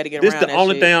kind of way to get This around the that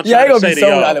only shit. thing I'm trying to say to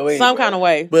y'all. Some kind of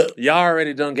way. But y'all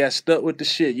already done got stuck with the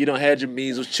shit. You done had your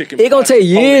measles, chicken. It gonna pox, take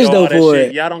years, polio, though, all that for shit.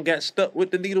 it. Y'all don't got stuck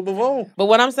with the needle before. But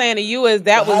what I'm saying to you is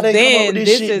that But how was they come up then. with this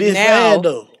This shit is this now. bad,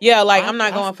 though? Yeah, like I'm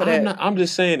not going for that. I'm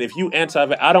just saying, if you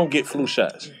I don't get flu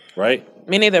shots, right?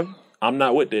 Me neither. I'm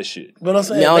not with this shit. But I'm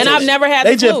saying, And I've never had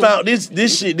They the just flu. found this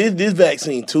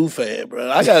vaccine too fast, bro.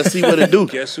 I gotta see what it do.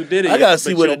 Guess who did it? I gotta But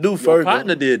see what your- it do your first.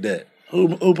 partner did that.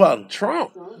 Who partner?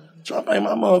 Trump. Trump ain't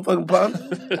my motherfucking partner.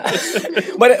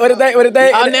 What the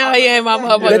thing? Oh, now he ain't my The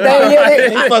motherfucker.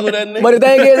 thing is, fuck with that nigga. but the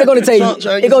thing is, it's gonna take Trump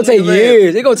trying to it gonna get take some niggas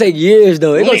years. It's gonna take years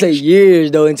though. It's gonna take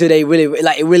years though until they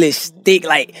really stick.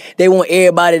 Like they want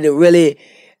everybody to really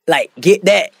like get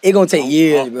that. It's gonna take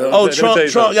years, bro. Oh,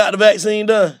 Trump got the vaccine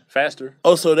done faster.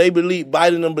 Oh, so they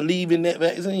Biden them believe in that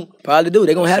vaccine? Probably do.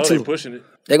 They gonna have So to. they pushing it.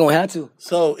 They gonna have to.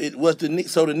 So the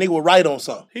nigga was right on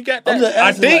something. He got I'm that. just I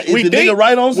asking, think like, is we the think nigga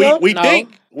right on something? We No.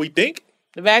 think.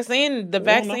 The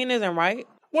vaccine isn't right.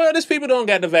 Well, these people don't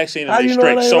got the vaccine How in you these know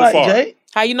it straight ain't so right, far. Jay?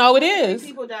 How you know it is?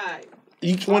 People died.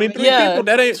 You 23 Yeah. people.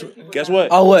 That ain't. Guess what?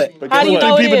 Oh what? But How guess do you what?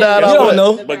 know it people is? died You off don't what?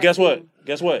 know. But guess what?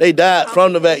 Guess what? They died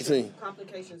from the vaccine.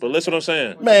 But listen what I'm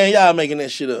saying. Man, y'all making that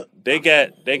shit up. They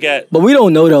got But we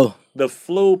don't know though. the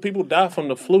flu. People die from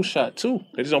the flu shot too.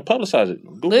 They just don't publicize it.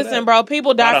 Google Listen, that. bro,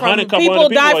 people die About 100 from couple people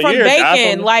hundred die people a from year die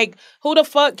bacon. from- Like, who the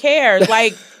fuck cares?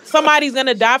 Like, somebody's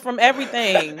gonna die from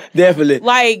everything. Definitely.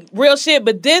 Like, real shit.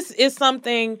 But this is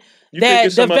something think that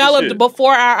it's some other developed shit?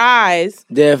 before our eyes.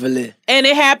 Definitely. And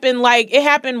it happened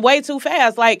way too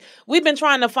fast. Like, we've been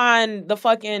trying to find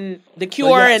the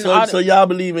cure and all So y'all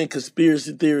believe in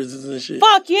conspiracy theories and shit?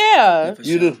 fuck yeah.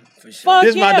 You do. Fuck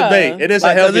This is my yeah. debate. It is a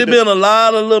Like, cause healthy it been a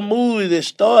lot of little movies that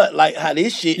start like how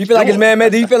this shit. You feel like it's doing.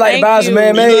 man-made? Do you feel like Thank Biden's you.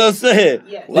 man-made? You know what I'm saying?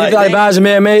 Do you feel like Biden's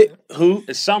man-made? Who?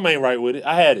 Some ain't right with it.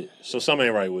 I had it, so some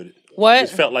ain't right with it. What? It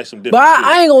felt like some But different shit.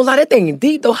 I ain't gonna lie, that thing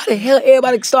deep though. How the hell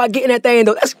everybody start getting that thing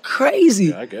though? That's crazy.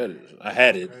 Yeah, I get it. I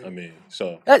had it. I mean,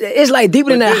 so It's like deeper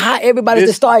than But that. this- How everybody this-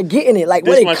 just started getting it? Like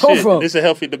where this they my come shit. from? This is a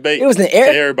healthy debate. It was in the to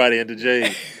air. everybody and to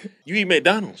Jay. You eat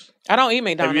McDonald's. I don't eat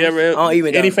McDonald's. Have you ever? I don't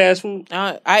eat any McDonald's. fast food?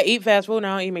 I eat fast food and I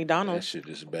don't eat That McDonald's. shit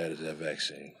is as bad as that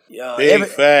vaccine. Big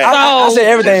fact. I said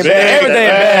everything Big bad. Everything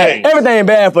bang. bad. Everything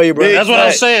bad for you, bro. Big That's what I'm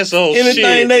fact. saying. So Anything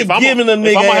shit, they if I'm giving a if nigga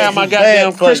I'm gonna have ass my is goddamn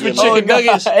bad for crispy you. chicken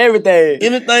nuggets. Everything.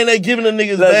 Anything they giving a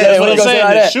niggas That's bad That's it. what for I'm gonna saying. say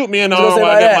like Just that. shoot me in the Just arm gonna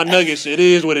while say I like got my nuggets. It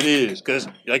is what it is. Because,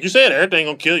 like you said, everything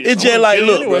gonna kill you. It's So I'm just gonna like, kill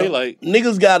you look, anyway. bro. Like,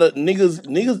 Niggas gotta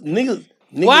niggas.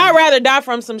 Well, I'd rather die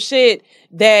from some shit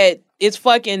that is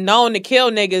fucking known to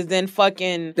kill niggas than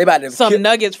fucking They about to some kill-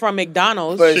 nuggets from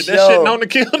McDonald's. For shit, sure. that shit known to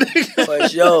kill niggas. For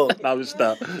sure. Nah, just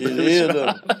stop. It is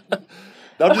though.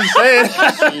 I'm just saying.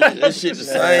 That shit the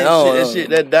same I shit. don't That know. shit,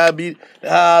 that diabetes,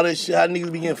 how that shit, how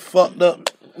niggas be getting fucked up.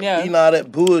 Yeah. Eating all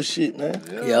that bullshit, man.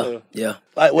 Yeah.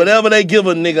 Like whatever they give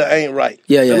a nigga ain't right.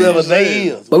 Yeah. Whoever they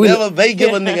is. But we- Whatever they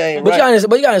give a nigga ain't But right. you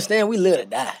gotta understand, we live to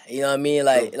die. You know what I mean?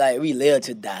 Like we live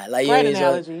to die. Like you know Great what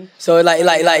I mean? analogy. So like you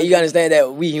gotta understand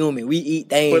that we human. We eat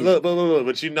things. But look,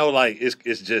 but you know, like it's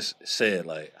just said,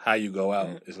 like how you go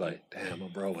out. It's like, damn,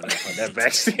 bro, when I got that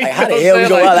vaccine. Like, how the You know hell what we I'm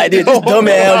go saying? out like this? This you dumb don't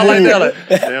ass go out like move. that, like,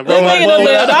 damn, bro, This nigga done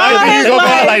lived all you his go out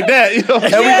life. like that. You know what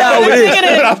I'm And we saying? got over this this. nigga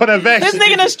done- Off of that This vaccine.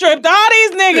 nigga done stripped all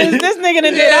these niggas. This nigga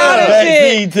done did all this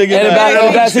Vaccine shit. took him And the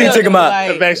out. vaccine took him out.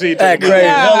 The vaccine. That took me. crazy.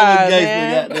 Hell of God, a man.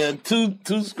 gangster got there.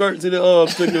 Two skirts in the arm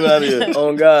took him out of here.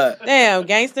 Oh God. Damn,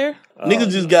 gangster. Niggas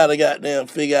just gotta goddamn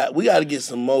figure out. We gotta get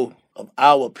some more of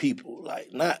our people.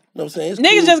 Like, not, you know what I'm saying? It's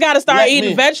Niggas cool. just gotta start Black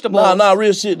eating men. vegetables. Nah,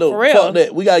 real shit though. For real. Fuck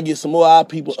that. We gotta get some more of our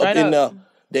people Straight up in up.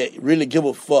 there that really give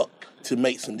a fuck to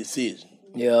make some decisions.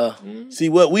 Yeah. See,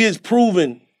 what we is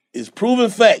proven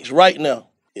facts right now.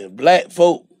 If black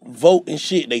folk vote and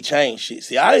shit, they change shit.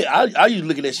 See, I used to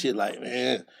look at that shit like,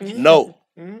 man, no.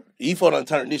 These folk done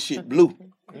turned this shit blue.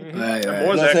 Right. Boys You know what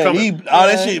I'm that saying? coming. All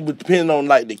that shit was depending on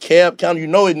like the Cab County. You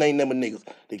know it ain't never niggas.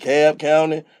 The Cab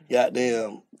County,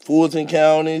 goddamn Fulton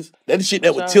counties. That the shit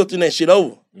that was tilting that shit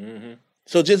over.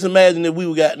 So just imagine if we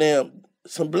were goddamn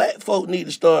some black folk need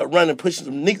to start running, pushing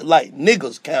some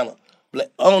niggas kind of black,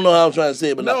 I don't know how I'm trying to say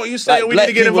it, but No, like, you saying like we black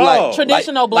need to get people, involved.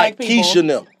 Traditional black like people. Keisha and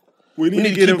them. We need to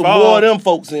keep get more of involved. them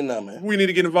folks in there, man. We need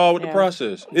to get involved with the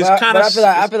process. It's But kind I of.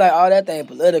 feel like all that thing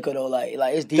political though. Like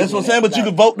it's deep. That's what I'm saying, but you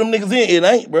can vote them niggas in. It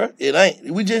ain't, bro. It ain't.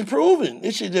 We just proving.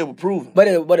 This shit just was proven. But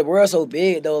the world's so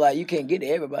big though, like you can't get to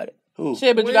everybody. Who?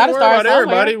 Shit, but We you gotta ain't start worried about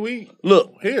somewhere. everybody. We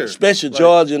Look, here, especially Like-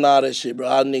 Georgia and all that shit, bro.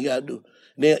 All nigga gotta do.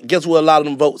 Then guess what? A lot of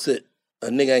them votes at. A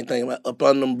nigga ain't thinking about up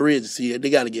on them bridges. See, they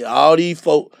gotta get all these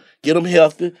folk, get them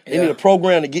healthy. They need a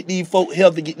program to get these folk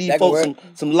healthy, get these That can folks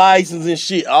some license and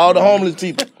shit. All the homeless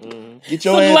people. Get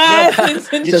your Some ass license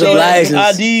and get your shit.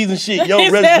 ass IDs and shit. Yo,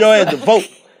 register your ass to vote.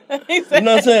 You know what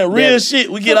I'm saying? Real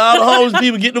shit. We get all the homeless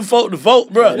people, get the folk to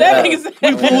vote, bro. That nigga said-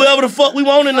 We put whoever the fuck we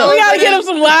want in there. We gotta get him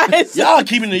some lies. Y'all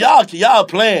keeping it. Y'all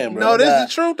playing, bro. No, this is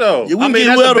the truth though. Yeah, we I mean, get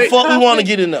that's whoever a the big, fuck we want to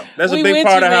get in there. That's We a big with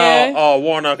part you, of man. how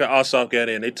Warnock and Ossoff got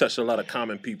in. They touched a lot of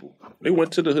common people. They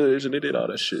went to the hoods and they did all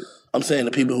that shit. I'm saying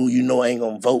the people who you know ain't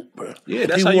gonna vote, bro. Yeah, The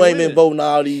that's people how who you ain't been win. voting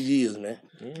all these years, man.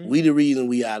 We the reason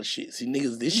we out of shit. See,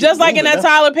 niggas, this shit Just like in moving that now.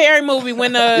 Tyler Perry movie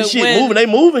when This shit moving. They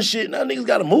moving shit. Now niggas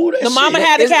gotta move that the shit. mama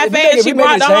had a It's- cafe and she we make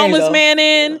brought a the change, homeless though. man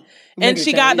in make and a she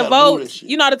change. got the We gotta move votes. that shit.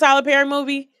 You know the Tyler Perry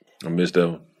movie? I missed that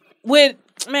one. With,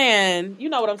 man, you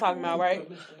know what I'm talking about, right?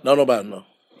 No, nobody know.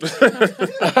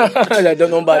 Don't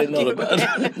nobody know.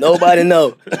 Nobody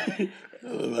know.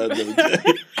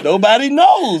 Nobody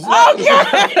knows.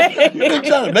 Okay. You been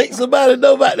trying to make somebody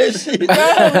know about that shit.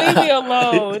 Leave me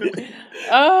alone.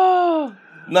 Oh.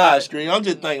 Nah, Screen. I'm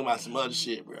just thinking about some other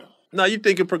shit, bro. No, you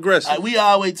thinking progressive. Like, we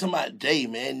always talking about day,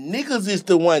 man. Niggas is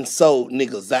the one sold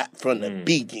niggas out from the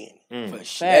beginning. For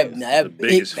sure. The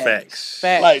biggest facts.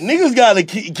 Facts. Like, niggas gotta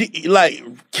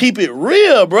keep it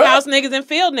real, bro. House niggas and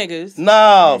field niggas.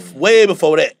 Nah, way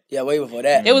before that. Yeah, way before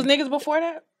that. It was niggas before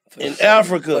that? In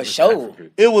Africa. For sure.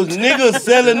 It was niggas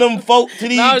selling them folk to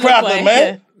these No, I was just crackers, playing.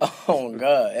 man. Oh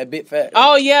God, that big fat.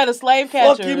 Oh, yeah, the slave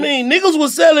catcher. Fuck you mean? Niggas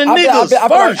was selling I niggas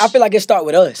first. I feel like it start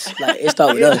with us. Like it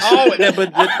start with us. Oh,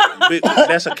 but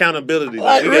that's accountability.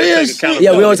 Like, We gotta real take shit. accountability.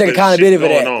 Yeah, we don't take for the accountability shit for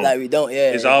that. going on. Like we don't.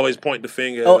 Yeah. It's always point the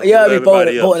finger. Oh yeah, at we everybody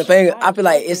pointing the else. finger. I feel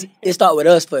like it start with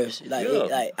us first. Like, Yeah.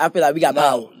 like I feel like we got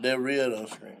power No, they're real though,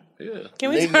 Screen. Yeah. Can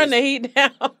we Niggas. turn the heat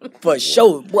down? for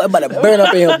sure. Boy, I'm about to burn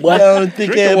up in here, boy. I don't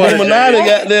think Drinking that water, Illuminati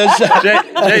got their shot.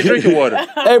 Jay drinking water.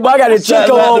 Hey, boy, I got the Shout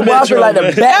Chico out to on. Boy, I feel Metro, like the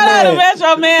man. Shout out to Batman.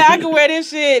 Metro, man. I can wear this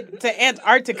shit to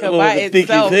Antarctica by Thick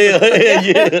as itself. hell.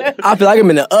 Yeah. I feel like I'm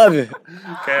in the oven.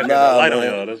 Cash got Nah, the light on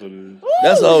man. y'all. That's what it is.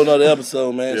 That's a whole nother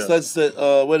episode, man. Yeah. Such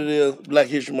what it is, Black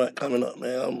History Month coming up,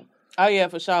 man. Oh, yeah,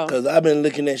 for sure. Cause I've been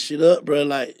looking that shit up, bro.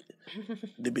 Like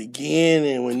the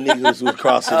beginning when niggas was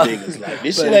crossing niggas. Like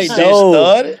this shit ain't just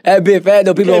started. That big fat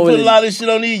though. We People can't don't put a really. lot of this shit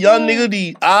on these young niggas,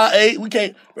 these R8. We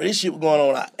can't. Bro, this shit was going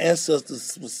on. Our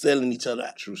ancestors was selling each other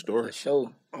out. True story.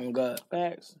 Show. Oh God.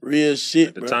 Facts. Real shit,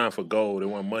 At the bro. time for gold, it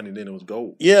wasn't money, then it was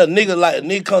gold. Yeah,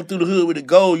 nigga come through the hood with the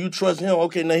gold. You trust him.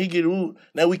 Okay, now he get it.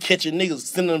 Now we catching niggas,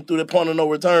 sending them through the point of no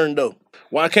return, though.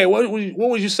 YK, what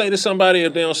would you say to somebody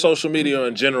if they're on social media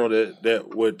in general that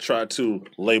would try to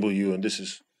label you and this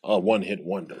is a one-hit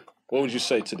wonder? What would you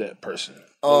say to that person?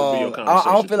 What would be your I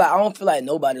conversation? don't feel like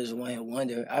nobody's a one hit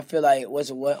wonder. I feel like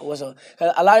cause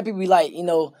a lot of people be like,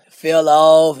 fell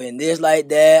off and this like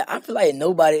that. I feel like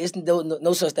nobody. It's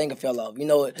no such thing as fell off.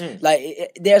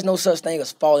 There's no such thing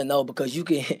as falling off because you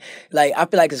can like I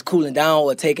feel like it's cooling down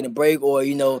or taking a break or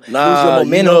lose your Nah,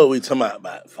 momentum. you know what we talking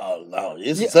about falling off.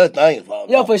 It's such thing as falling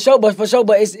Yeah, off. for sure, but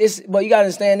it's but you gotta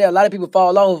understand that a lot of people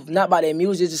fall off not by their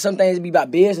music. Just some things be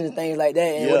about business and things like that,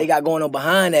 and what they got going on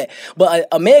behind that. But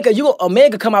a man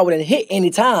could come out with a hit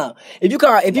anytime. If you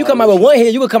come out with one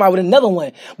hit, you could come out with another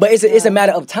one. But it's a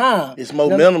matter of time. It's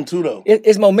momentum too, though.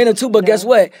 It's momentum too. But guess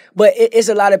what? But it's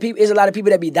a lot of people. It's a lot of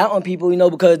people that be doubting people,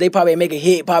 because they probably make a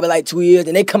hit probably like 2 years,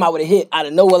 and they come out with a hit out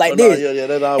of nowhere like this. Yeah,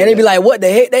 that's And they be like, what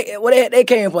the heck? Where the heck they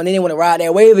came from? And then they want to ride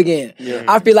that wave again. Yeah.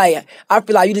 I feel like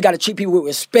you just got to treat people with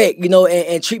respect,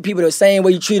 and treat people the same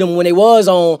way you treat them when they was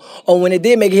on or when they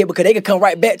did make a hit, because they could come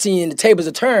right back to you and the tables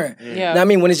will turn. Yeah. You know what I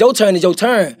mean? When it's your turn, it's your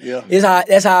turn. Yeah.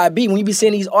 That's how it be. When you be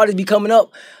seeing these artists be coming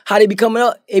up, how they be coming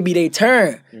up, it be their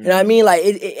turn. You know what I mean? Like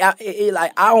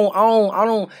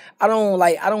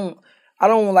I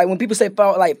don't like when people say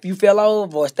like you fell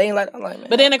off or staying like. I'm like, man.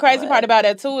 But then the crazy part about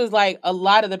that too is like a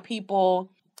lot of the people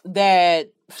that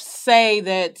say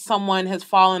that someone has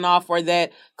fallen off or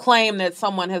that claim that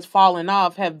someone has fallen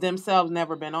off have themselves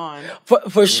never been on.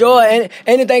 For sure, and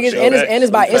the thing is, Sure, and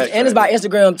it's by that's facts right by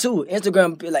Instagram too.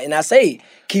 Instagram, like, and I say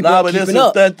keep Nah, up, but keeping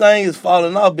up. that thing is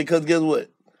falling off because guess what?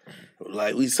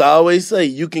 Like we always say,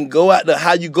 you can go out there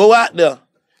how you go out there.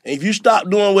 And if you stop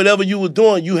doing whatever you were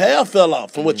doing, you have fell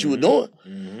off from what you were doing.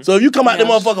 So if you come out the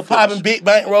motherfucker popping big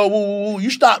bankroll, woo, woo, woo, you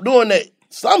stop doing that.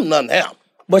 Nothing happen.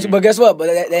 But guess what? But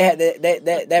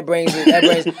that brings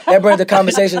the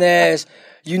conversation as,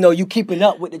 you know, you keeping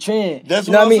up with the trend. That's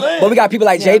you know what I mean? saying. But we got people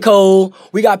like J. Cole.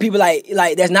 We got people like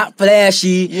that's not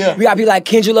flashy. Yeah. We got people like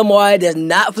Kendrick Lamar that's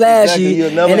not flashy.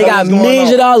 Exactly. And they got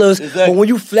millions of dollars. Exactly. But when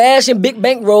you flashing big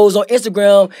bank rolls on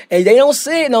Instagram and they don't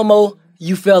see it no more,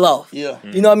 you fell off. Yeah.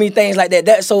 You know what I mean? Things like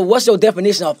that. So what's your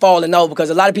definition of falling off? Because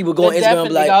a lot of people go on It Instagram and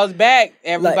be definitely like, goes back.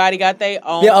 Everybody got their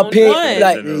own opinion,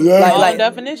 one. like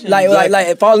definition.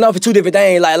 Like falling off for two different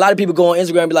things. Like a lot of people go on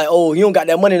Instagram and be like, oh, he don't got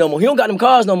that money no more. He don't got them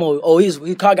cars no more. Oh, his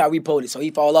car got repoed, so he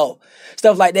fall off.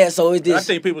 Stuff like that. So it's I this.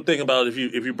 think people think about if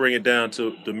you bring it down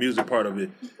to the music part of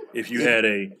it, if you had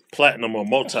a platinum or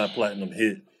multi-platinum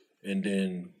hit, and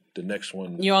then the next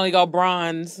one, You only go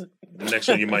bronze. the next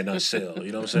one you might not sell.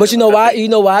 You know what I'm saying? But you know why? You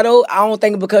know why though? I don't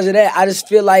think because of that. I just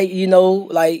feel like, you know,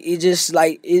 like it just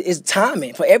like it's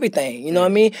timing for everything. You know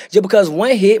what I mean? Just because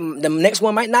one hit, the next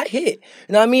one might not hit.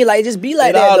 You know what I mean? Like it just be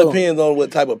like It that. all though. depends on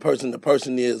what type of person the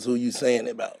person is who you saying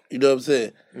it about. You know what I'm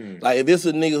saying? Like if it's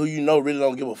a nigga who you know really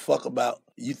don't give a fuck about,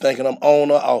 you thinking I'm on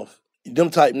or off.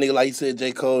 Them type nigga, like you said,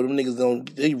 J. Cole, them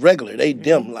niggas they regular, they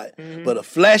dim like. But a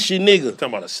flashy nigga, talking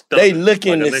about a stunt. they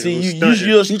looking Like a to nigga see who's you. stunting.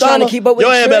 You're a You stunner. trying to keep up with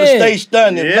Your the ass better trend. stay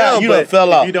stunning. If not, you done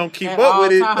fell off. If you don't keep up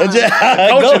with it, That's just how it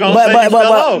coach go. you gonna say you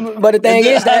fell off. But the thing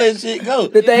That's is how that that shit go.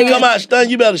 the thing you come is- out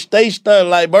stunned, you better stay stunned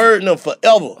like Bird and them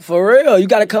forever. For real, you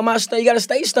gotta come out stunt. You gotta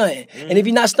stay stunting. And if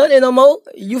you're not stunting no more,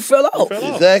 you fell off.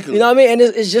 Exactly. You know what I mean? And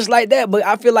it's just like that. But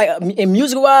I feel like in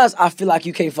music wise, I feel like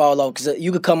you can't fall off because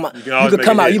you could come out. You always could make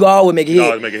come a out. hit. You can always make a You can hit.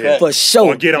 always make a hit. For sure.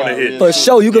 Or get on the hit. For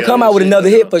sure, you could Yeah, come out with shit. another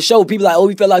hit. For sure, people like, oh,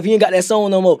 he felt like he ain't got that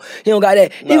song no more. He don't got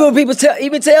that. Even people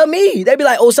tell me, they be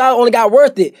like, oh, Sal only got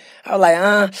Worth It. I was like,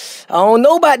 I don't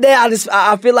know about that.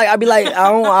 I feel like I'll be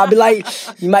like,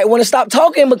 you might want to stop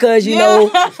talking because you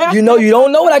know you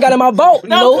don't know what I got in my vault. You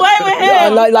know, play with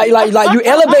him. Like you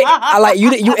elevate. I like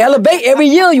you elevate every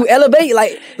year. You elevate.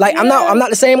 Like I'm not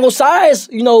the same old size.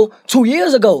 2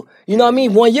 years ago. You know what I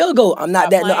mean? 1 year ago, I'm not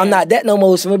that no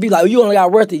more. So it'll be like, you only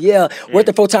got Worth It, yeah, Worth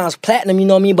It 4 times platinum. You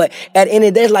know what I mean? But at the end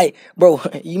of the day, it's like, bro,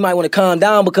 you might want to calm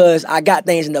down because I got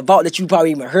things in the vault that you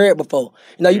probably even heard before.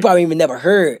 You probably even never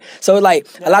heard. So it's like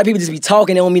a lot of people just be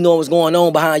talking, they don't be knowing what's going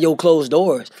on behind your closed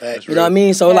doors. You know what I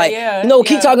mean? So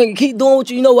keep talking, keep doing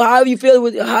what however you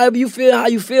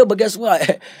feel. But guess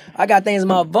what? I got things in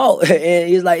my vault, and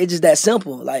it's just that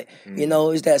simple. Like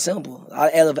it's that simple.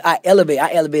 I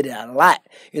elevated a lot.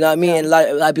 You know what I mean? And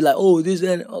I'd be like, oh, this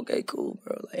and okay, cool,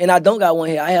 bro. And I don't got one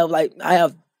here. I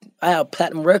have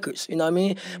platinum records. You know what I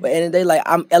mean? But at the end of the day, like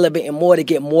I'm elevating more to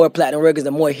get more platinum records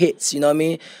and more hits. You know what I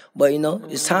mean? But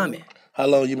it's timing. How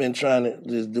long you been trying to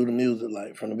just do the music,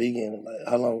 like from the beginning? Like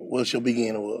how long? What's your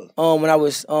beginning was? When I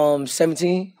was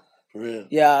 17. For real?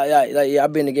 Yeah.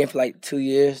 I've been in the game for like 2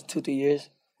 years, 3 years.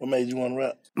 What made you want to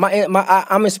rap?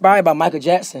 I'm inspired by Michael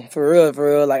Jackson, for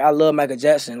real. Like I love Michael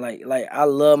Jackson. Like I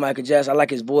love Michael Jackson. I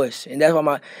like his voice, and that's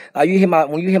why when you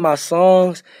hear my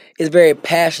songs, it's very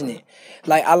passionate.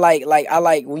 Like I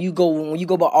like when you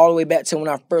go back all the way back to when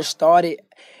I first started.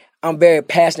 I'm very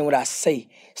passionate what I say.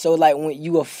 So like when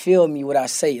you will feel me what I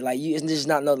say, like it's just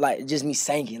not just me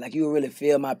singing. Like you will really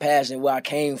feel my passion, where I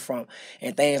came from,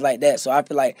 and things like that. So I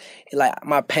feel like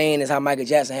my pain is how Michael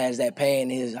Jackson has that pain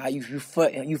is how you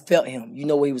felt him. You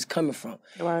know where he was coming from.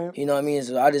 Right. You know what I mean?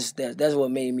 So that's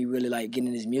what made me really like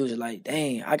getting this music. Like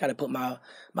dang, I gotta put my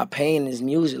pain in this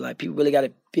music. Like people really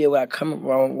gotta feel where I'm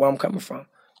coming from.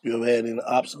 You ever had any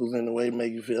obstacles in the way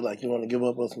make you feel like you want to give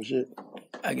up on some shit?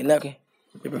 I get nothing.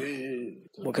 Because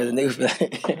the nigga feel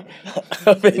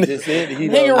like He just said that he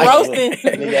Nigga roasting.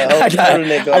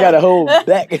 I got to hold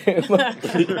back.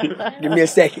 Give me a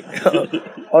second.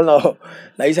 Oh no.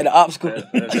 Now you said the obstacle.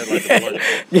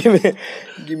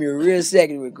 Give me a real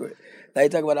second real quick. Now you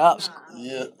talking about the obstacle.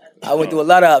 Yeah. I went through a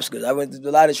lot of obstacles. I went through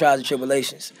a lot of trials and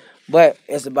tribulations. But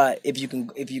it's about if you can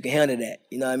handle that.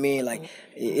 You know what I mean? Like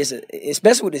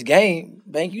especially with this game,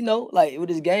 Bank, like with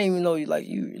this game,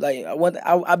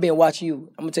 I've been watching you.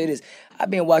 I'm gonna tell you this. I've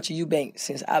been watching you, Bank,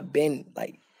 since I've been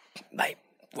like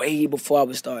way before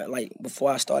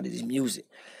I started this music.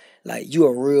 Like you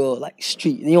a real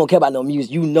street. You don't care about no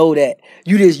music. You know that.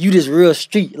 You just real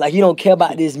street. Like you don't care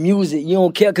about this music. You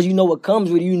don't care because you know what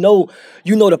comes with it. You know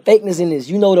the fakeness in this.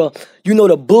 You know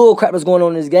the bull crap that's going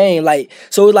on in this game. Like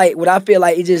so like what I feel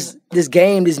like it just this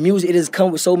game, this music, it just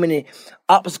come with so many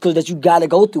obstacles that you gotta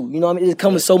go through. You know what I mean? It just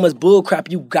come with so much bull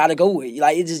crap you gotta go with.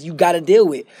 Like it just you gotta deal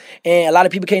with. And a lot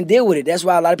of people can't deal with it. That's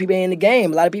why a lot of people ain't in the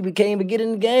game. A lot of people can't even get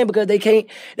in the game because they can't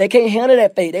handle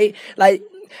that fate. They like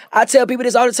I tell people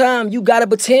this all the time. You gotta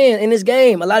pretend in this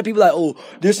game. A lot of people like, oh,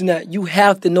 this and that. You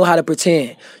have to know how to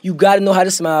pretend. You gotta know how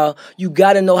to smile. You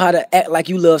gotta know how to act like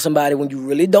you love somebody when you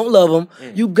really don't love them.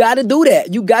 You gotta do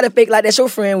that. You gotta fake like that's your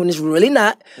friend when it's really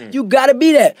not. You gotta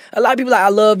be that. A lot of people like, I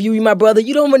love you, you my brother.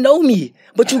 You don't even know me.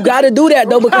 But you gotta do that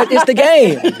though because it's the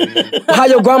game. How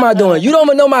your grandma doing? You don't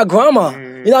even know my grandma.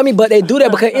 You know what I mean? But they do that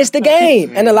because it's the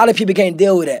game. And a lot of people can't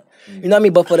deal with that. You know what I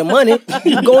mean? But for the money,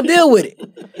 you gonna deal with it.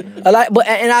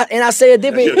 I say a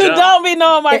different. You don't be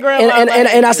knowing my grandma.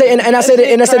 And I say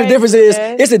the difference is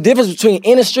it's the difference between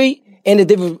in the street and the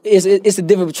difference it's the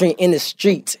difference between in the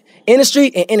street. In the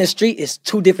street and in the street is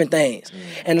two different things.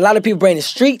 And a lot of people bring the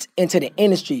street into the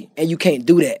industry, and you can't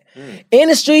do that. In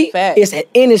the street is an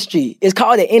industry. It's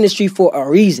called an industry for a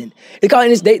reason. It's called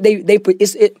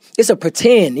it's a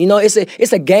pretend. You know, it's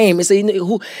a game. It's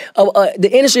the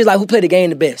industry is like who play the game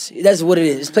the best. That's what it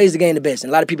is. It plays the game the best, and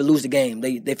a lot of people lose the game.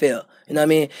 They fail. You know what I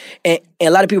mean? And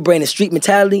a lot of people bring the street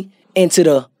mentality into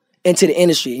the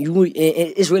industry. And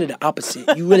it's really the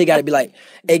opposite. You really got to be like,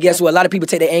 hey, guess what? A lot of people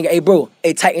take their anger. Hey, bro,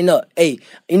 hey, tighten up. Hey,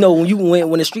 you know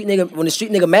when the street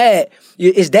nigga mad,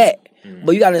 it's that.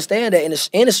 But you got to understand that in the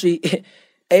industry,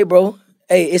 hey, bro,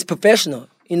 hey, it's professional.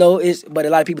 You know, but a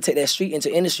lot of people take that street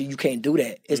into industry. You can't do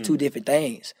that. It's two different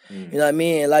things. You know what I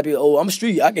mean? A lot of people, oh, I'm a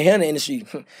street. I can handle the industry.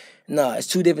 Nah, it's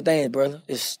two different things, brother.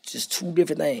 It's just two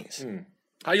different things.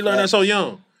 How you learn that so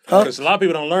young? Because a lot of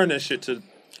people don't learn that shit to.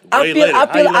 I feel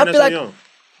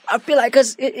like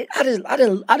because I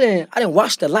didn't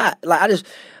watch a lot. Like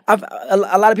a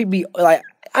lot of people be like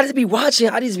I just be watching.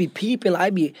 I just be peeping. Like I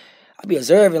be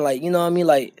observing. Like you know what I mean.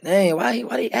 Like dang, why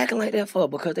they acting like that for?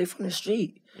 Because they from the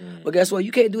street. But guess what?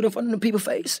 You can't do it in front of the people's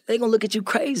face. They gonna look at you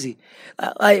crazy.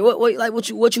 Like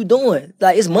what you doing?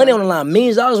 Like it's money on the line,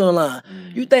 millions of dollars on the line.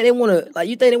 You think they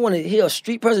wanna hear a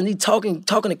street person talking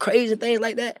to crazy and things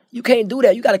like that? You can't do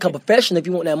that. You gotta come professional if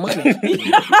you want that money.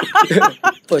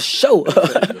 For sure.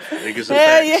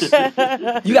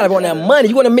 You gotta want that money.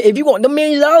 If you want the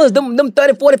millions of dollars, them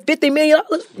 30, 40, 50 million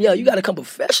dollars, yeah, you gotta come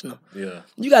professional. Yeah.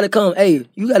 You gotta come,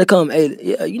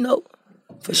 yeah, you know,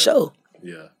 for sure.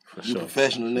 Yeah. You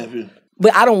professional nephew.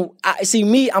 But I'm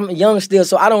young still,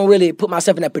 so I don't really put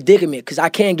myself in that predicament because I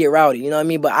can get rowdy, you know what I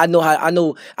mean? But I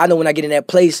know when I get in that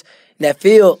place, in that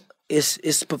field,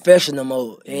 it's professional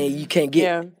mode. And you can't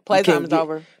get playtime is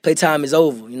over. Playtime is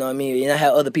over, you know what I mean? And I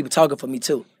have other people talking for me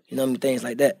too. You know what I mean? Things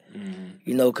like that.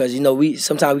 You know, because you know,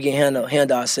 sometimes we can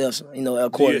handle ourselves, you know,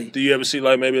 accordingly. Do you ever see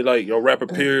like maybe like your rapper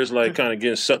peers like kind of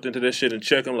getting sucked into this shit and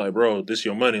check them like, bro, this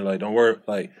your money, like don't worry,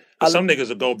 like some niggas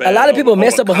will go back. A lot of people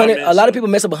mess up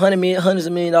 $100 million, hundreds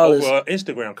of million dollars over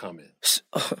Instagram comments.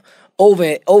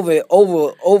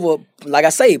 over, like I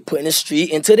say, putting the street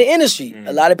into the industry.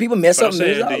 A lot of people mess up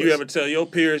millions of dollars. Do you ever tell your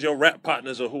peers, your rap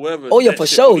partners, or whoever? Oh yeah, for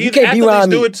sure. You can't be around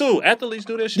me. Athletes do it too. Athletes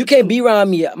do that shit. You can't be around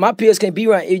me. My peers can't be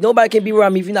around. Nobody can be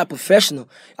around me if you're not professional.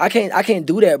 I can't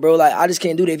do that, bro. Like I just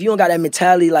can't do that. If you don't got that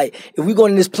mentality, like if we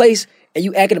going in this place and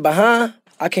you acting behind,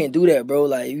 I can't do that, bro.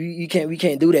 Like we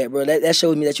can't do that, bro. That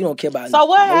shows me that you don't care about. So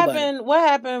what happened? What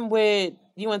happened with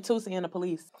you and Tusi and the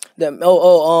police?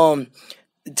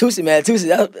 Tusi, man,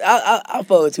 I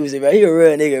fuck with Tusi, man. He a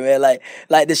real nigga, man.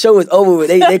 Like the show was over with.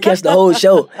 They catch the whole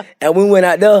show, and we went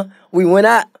out there. We went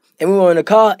out and we were in the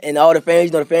car, and all the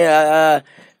fans, man,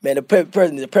 the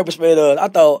pepper spray. I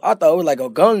thought it was like a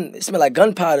gun. It smelled like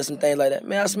gunpowder, some things like that.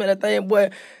 Man, I smelled that thing, boy.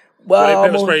 Well, they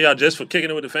pepper spray y'all just for kicking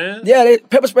it with the fans? Yeah, they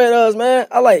pepper sprayed us, man.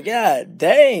 I like, God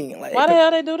dang. Like, why the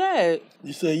hell they do that?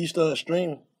 You said you started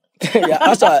streaming. Yeah,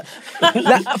 I started.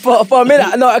 For a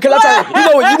minute, no, cause I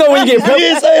tell you know when you get pepper. You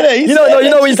didn't say that. You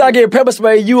know when you start getting pepper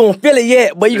spray, you won't feel it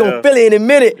yet, but you gonna feel it in a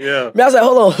minute. Yeah. Man, I said,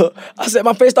 hold on. I said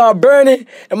my face started burning,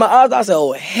 and my eyes. I said,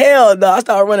 oh hell no! I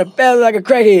started running fast like a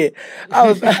crackhead. I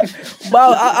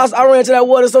ran to that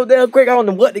water so damn quick. I don't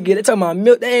know what to get. They talking about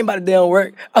milk. They ain't about to damn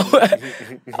work. I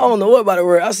don't know what about to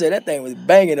work. I said that thing was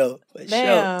banging though.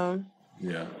 Damn.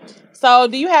 Sure. Yeah. So,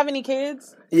 do you have any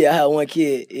kids? Yeah, I have one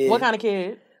kid. Yeah. What kind of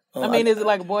kid? I mean, is it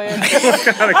like a boy? What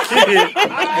kind of kid?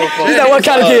 You said what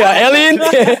kind of kid? Alien?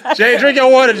 Jay, drink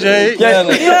your water, Jay. Yeah.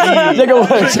 Drink your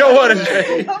water. Drink your water,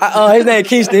 Jay. His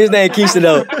name Kingston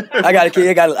though. I got a kid.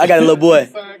 I got a little boy.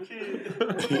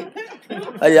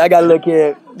 Yeah, I got a little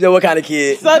kid. Yeah, what kind of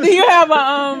kid? So do you have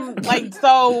a like?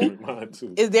 So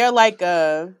is there like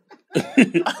a? So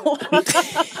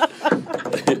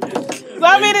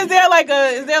I mean, is there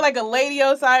like a Lady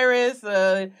Osiris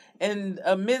and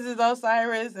a Mrs.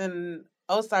 Osiris and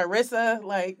Osirissa?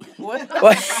 Like what?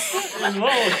 What's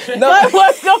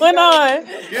going on?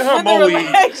 Get her more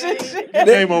weed. Get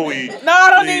her more weed. No, I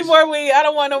don't need more weed. I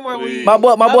don't want no more weed. My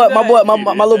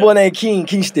little boy named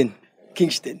Kingston.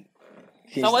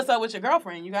 So what's up with your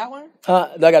girlfriend? You got one? Huh?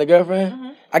 Do I got a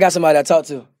girlfriend? I got somebody I talk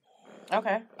to.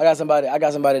 Okay. I got somebody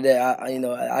that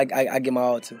I give my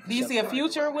all to. Do you see a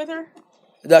future with her?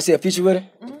 Do I see a future with her?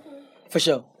 For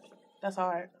sure. That's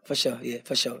hard. For sure, yeah,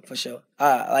 for sure.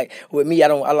 Like with me, I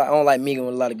don't like mingling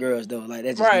with a lot of girls though. Like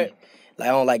that's just me. Like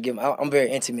I don't like giving. I'm very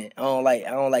intimate. I don't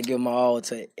like giving my all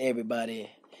to everybody.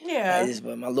 Yeah. Like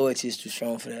but my loyalty is too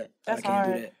strong for that. That's I can't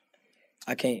hard. do that.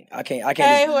 I can't. Hey,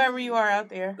 just, whoever you are out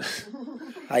there.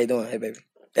 How you doing? Hey, baby.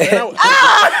 That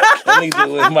nigga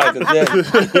just with Michael Jackson.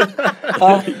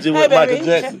 Just with Michael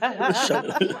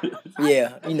Jackson.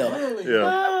 Yeah, you know. Yeah.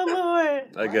 Oh Lord.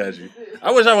 I got you.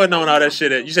 I wish I would have known all that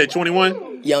shit at. You say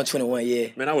 21? Yeah, I'm 21. Yeah.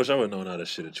 Man, I wish I would have known all that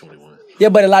shit at 21. Yeah,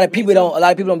 but a lot of people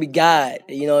don't be God.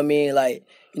 You know what I mean? Like,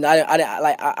 you know,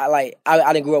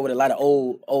 I didn't grow up with a lot of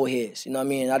old heads. You know what I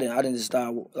mean? I didn't just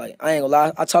start like I ain't gonna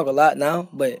lie. I talk a lot now,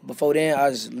 but before then I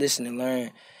was listen and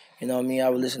learn. You know what I mean? I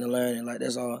would listen and learn, and like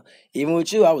that's all. Even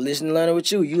with you, I would listen and learn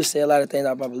with you. You would say a lot of things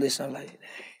I probably listen. I'm like, hey,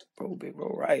 bro, big bro,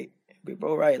 right. Big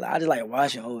bro, right. Like I just like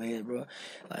watching old heads, bro.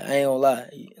 Like I ain't gonna lie,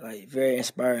 like very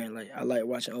inspiring. Like I like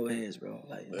watching old heads, bro.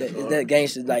 Like that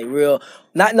gangster, like real.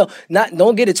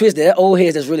 Don't get it twisted. That old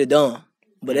heads that's really dumb,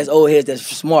 but that's old heads that's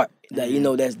smart. Like you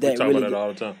know that's that we talk really. about that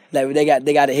all the time. Like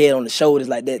they got a head on the shoulders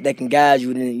like that can guide you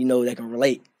and you know that can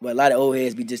relate. But a lot of old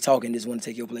heads be just talking, just want to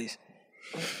take your place.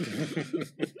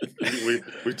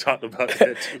 we talked about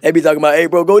that too. They be talking about, hey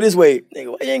bro, go this way. Nigga,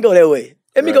 why you ain't go that way?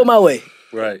 Let me go my way.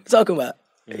 Right. Talking about.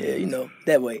 Yeah, you know,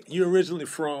 that way. You originally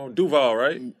from Duval,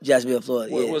 right? Jacksonville,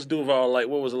 Florida. Yeah. What's Duval like?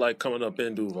 What was it like coming up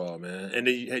in Duval, man? And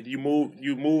then you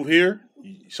move here?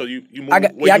 So you moved? I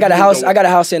got a house. I got a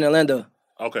house in Orlando.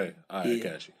 Okay, all right,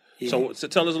 got you. Yeah. So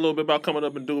tell us a little bit about coming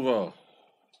up in Duval.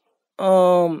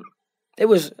 It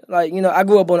was like, you know, I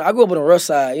grew up on the rough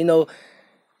side. You know,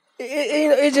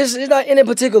 it's not in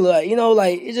particular. Like, you know,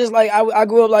 like it's just like I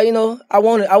grew up like, you know, I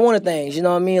wanted things. You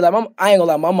know what I mean? Like I ain't gonna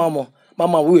lie, my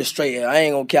mama, we was straight. I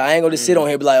ain't gonna care. I ain't gonna just sit on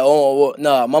here and be like, oh,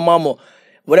 nah. My mama,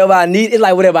 whatever I need, it's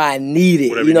like whatever I needed.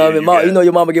 Whatever you know what I mean? You know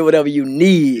your mama get whatever you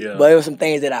need, Yeah. but it was some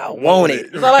things that I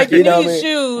wanted. So like you know what I need mean?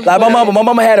 shoes. Like my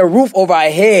mama had a roof over our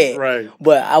head, Right.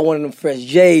 but I wanted them fresh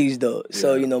J's though.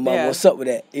 So you know, mama, Yeah. what's up with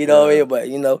that? You know what I mean? But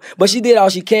you know, but she did all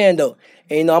she can though,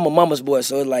 and you know, I'm a mama's boy,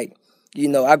 so it's like. You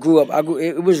know, I grew up.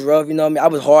 It was rough. You know what I mean? I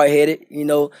was hard headed. You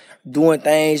know, doing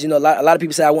things. You know, a lot of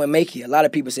people say I wouldn't make it. A lot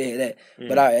of people say that,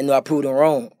 but I proved them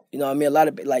wrong. You know what I mean? A lot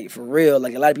of like for real.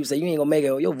 Like a lot of people say you ain't gonna make it.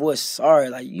 Your voice sorry.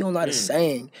 Like you don't know how to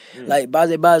sing. Like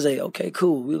baze. Okay,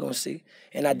 cool. We're gonna see.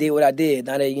 And I did what I did.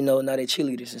 Now they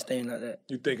cheerleaders and things like that.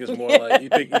 You think it's more like you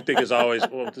think it's always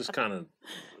this kind of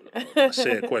a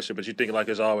sad question, but you think like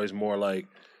it's always more like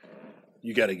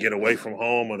you got to get away from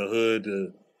home or the hood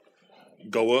to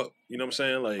go up. You know what I'm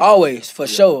saying? Like always, for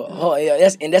sure. Oh, yeah,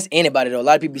 that's anybody though. A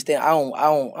lot of people be staying. I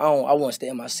want to stay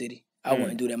in my city. I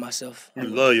wouldn't do that myself. You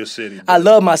love your city. I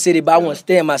love my city, but I want to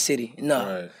stay in my city.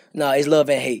 No, Right. no, it's love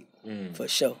and hate for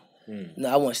sure. No,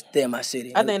 I want to stay in my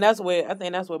city. I think that's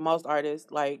what most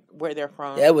artists like where they're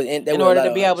from. Yeah, in order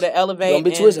to be able to elevate. Don't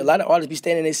be twisted. A lot of artists be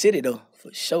staying in their city though,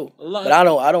 for sure. But I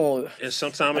don't. And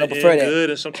sometimes I it don't prefer end that. good,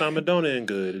 and sometimes it don't end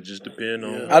good. It just depends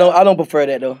on. I don't prefer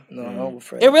that though. No, I don't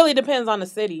prefer that. It really depends on the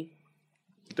city.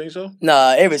 You think so?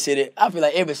 Nah, every city. I feel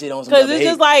like every city owns some Because love it's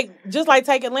and just like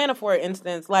take Atlanta for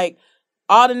instance. Like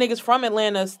all the niggas from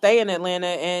Atlanta stay in Atlanta,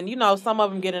 and you know some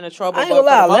of them get into trouble. I ain't gonna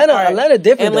lie, Atlanta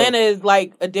different. Atlanta is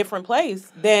like a different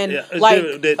place than it's like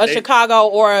different. a Chicago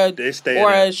or a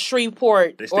in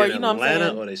Shreveport They stay or in you know what I'm Atlanta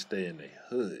saying. or they stay in their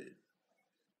hood.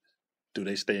 Do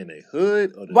they stay in their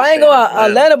hood or do But I they ain't stay gonna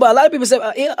in Atlanta, but a lot of people say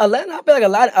Atlanta. I feel like a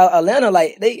lot Atlanta,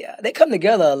 like they come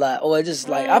together a lot, or just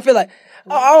like I feel like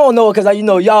I don't know because you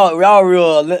know y'all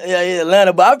real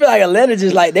Atlanta, but I feel like Atlanta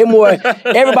just like they more.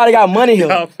 Everybody got money here.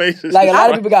 Like a lot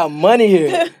of people got money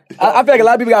here. I feel like a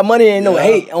lot of people got money and no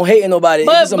hate. Don't hate nobody.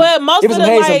 But most of the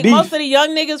most of the young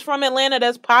niggas from Atlanta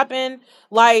that's popping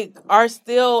like are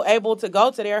still able to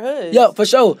go to their hoods. Yeah, for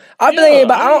sure. I feel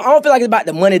like I don't feel like it's about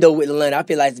the money though with Atlanta. I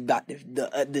feel like it's about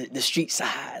the street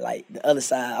side, like the other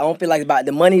side. I don't feel like it's about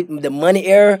the money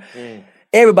era.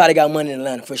 Everybody got money in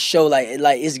Atlanta for sure. Like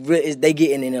it's they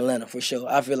getting in Atlanta for sure.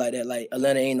 I feel like that. Like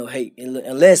Atlanta ain't no hate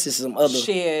unless it's some other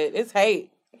shit. It's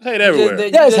hate. Hate everywhere.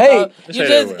 It's hate.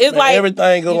 It's Man, like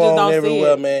everything you go just on don't see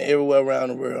everywhere, it. man. Everywhere around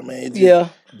the world, man. It's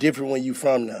just different when you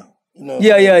from now. You know what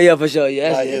I'm saying? Yeah, for sure.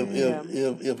 Yeah. Like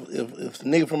if the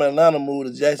nigga from Atlanta move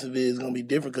to Jacksonville, it's gonna be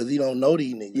different because he don't know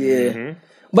these niggas. Yeah.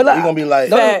 But like, he gonna be like,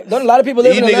 don't a lot of people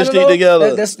live in these Atlanta niggas stick though?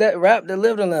 together. That's that rap that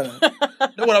lived in Atlanta.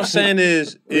 What I'm saying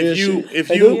is, if Real you shit. if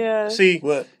They you do? see,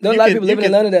 What? Don't a you lot of can- people you live in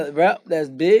can- Atlanta that rap that's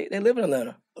big. They live in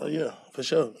Atlanta. Oh yeah, for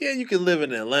sure. Yeah, you can live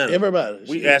in Atlanta. Everybody.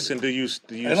 We shit. asking, do you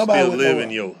still nobody with live no-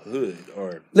 in your hood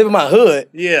or Live in my hood.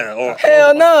 yeah or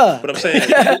Hell no. But I'm saying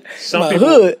some My people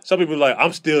hood. some people like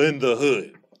I'm still in the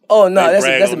hood. Oh no, They that's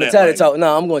brag a on that, mentality like- talk.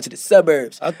 No, I'm going to the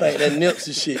suburbs. I think that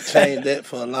Nipsey shit changed that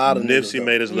for a lot of niggas. Nipsey though.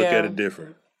 made us look Yeah. at it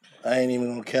different. I ain't even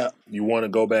gonna cap. You want to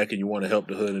go back and you want to help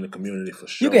the hood and the community for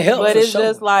sure. You can help, But for it's sure.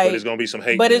 just like, but it's gonna be some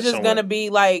hate. but it's just somewhere. gonna be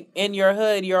like in your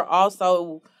hood, you're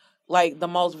also like the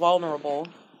most vulnerable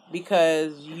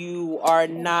because you are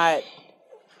not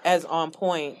as on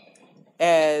point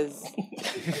as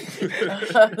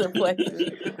other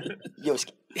places. Yo, Oh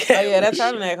yeah, that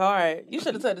turtleneck hard. You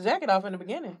should have took the jacket off in the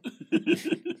beginning.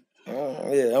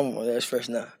 That's fresh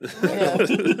now.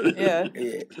 Yeah.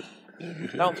 Yeah.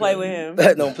 Don't play with him.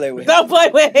 Don't play with him. Don't play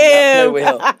with Play him. with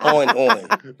him.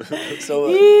 On. So,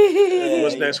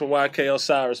 What's next for YK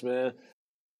Osiris, man?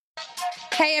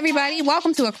 Hey, everybody.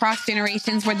 Welcome to Across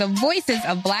Generations, where the voices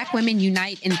of Black women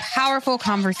unite in powerful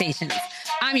conversations.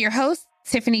 I'm your host,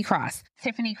 Tiffany Cross.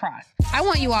 Tiffany Cross. I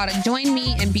want you all to join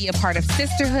me and be a part of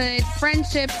sisterhood,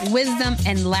 friendship, wisdom,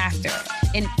 and laughter.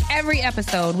 In every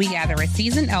episode, we gather a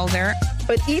seasoned elder.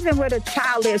 But even with a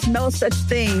child, there's no such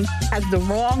thing as the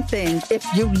wrong thing if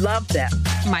you love them.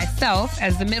 Myself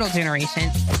as the middle generation.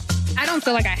 I don't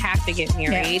feel like I have to get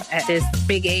married at this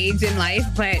big age in life,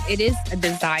 but it is a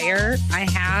desire I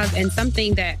have and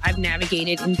something that I've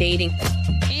navigated in dating.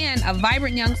 And a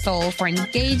vibrant young soul for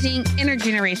engaging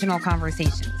intergenerational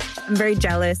conversations. I'm very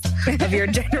jealous of your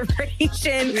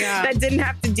generation that didn't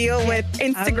have to deal with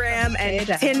Instagram and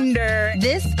Tinder.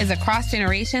 This is Across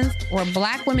Generations, where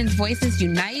Black women's voices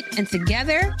unite, and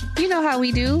together, you know how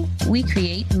we do, we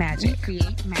create magic.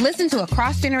 Listen to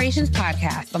Across Generations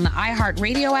podcast on the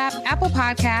iHeartRadio app, Apple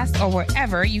Podcasts, or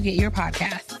wherever you get your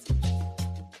podcasts.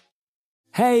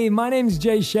 Hey, my name's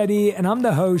Jay Shetty, and I'm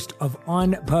the host of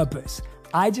On Purpose.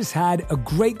 I just had a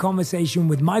great conversation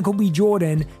with Michael B.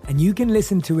 Jordan, and you can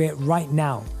listen to it right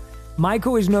now.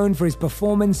 Michael is known for his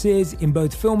performances in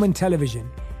both film and television.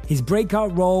 His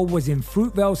breakout role was in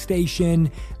Fruitvale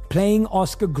Station, playing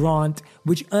Oscar Grant,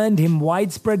 which earned him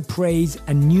widespread praise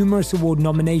and numerous award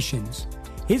nominations.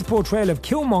 His portrayal of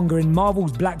Killmonger in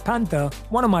Marvel's Black Panther,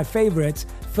 one of my favorites,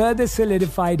 further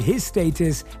solidified his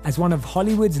status as one of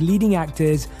Hollywood's leading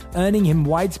actors, earning him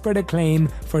widespread acclaim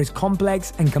for his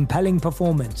complex and compelling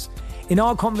performance. In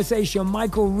our conversation,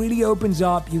 Michael really opens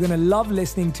up. You're going to love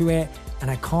listening to it,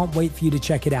 and I can't wait for you to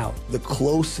check it out. The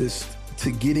closest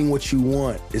to getting what you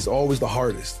want is always the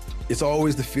hardest. It's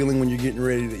always the feeling when you're getting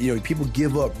ready to, people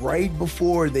give up right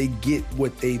before they get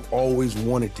what they've always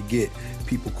wanted to get.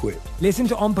 People quit. Listen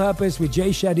to On Purpose with Jay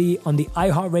Shetty on the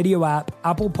iHeartRadio app,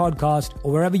 Apple Podcast,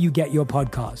 or wherever you get your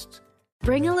podcasts.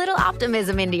 Bring a little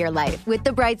optimism into your life with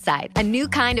The Bright Side, a new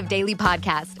kind of daily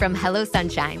podcast from Hello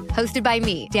Sunshine, hosted by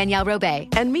me, Danielle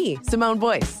Robay. And me, Simone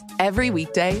Boyce. Every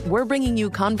weekday, we're bringing you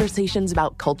conversations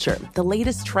about culture, the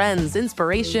latest trends,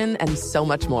 inspiration, and so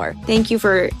much more. Thank you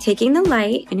for taking the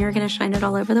light, and you're going to shine it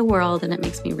all over the world, and it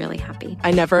makes me really happy.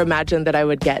 I never imagined that I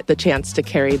would get the chance to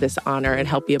carry this honor and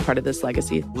help be a part of this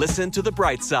legacy. Listen to The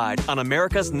Bright Side on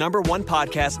America's #1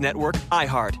 podcast network,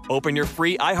 iHeart. Open your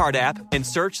free iHeart app and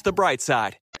search The Bright Side.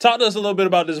 Talk to us a little bit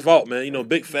about this vault, man. You know,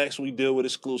 Big Facts, we deal with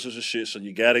exclusives and shit, so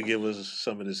you got to give us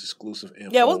some of this exclusive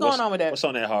info. Yeah, what's going on with that? What's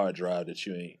on that hard drive that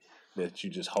you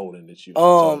just holding that you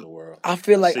telling the world? I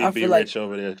feel like Be Rich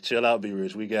over there. Chill out, Be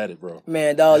Rich. We got it, bro.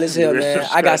 Man, dog, listen here, Be man. Rich,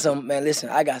 I got subscribe. some, man. Listen,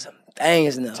 I got some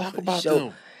things now. Talk for about sure.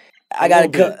 them. I gotta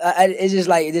cut. It's just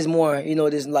like there's more,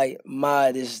 there's like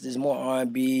there's more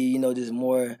R&B, there's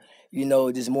more,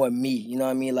 there's more me. You know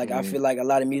what I mean? Like I feel like a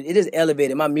lot of music, it is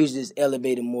elevated. My music is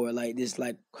elevated more. Like this,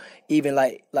 like even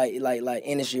like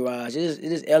industry wise, it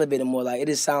is elevated more. Like it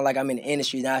just sound like I'm in the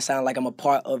industry now. I sound like I'm a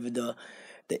part of the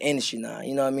industry now.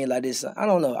 You know what I mean? Like this. I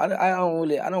don't know. I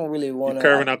don't really want to.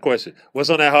 Curving our question. What's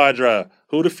on that hard drive?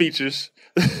 Who the features?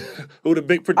 Who the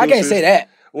big producers? I can't say that.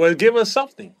 Well, give us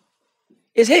something.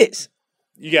 It's hits.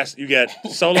 You got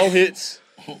solo hits.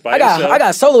 I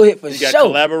got solo hit for you got sure.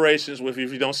 collaborations with,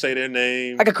 if you don't say their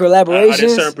name. I got Are collaborations. there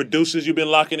certain producers you've been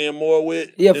locking in more with?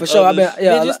 Yeah, than for sure. others?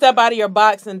 Did you step out of your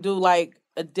box and do like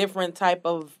a different type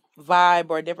of vibe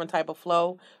or a different type of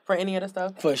flow for any of the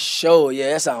stuff? For sure,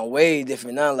 yeah, that sound way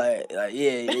different now. Like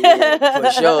yeah,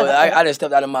 for sure. I done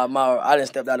stepped out of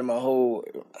my whole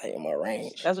my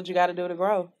range. That's what you got to do to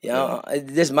grow. Yeah,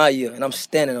 this is my year, and I'm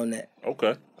standing on that.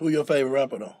 Okay. Who your favorite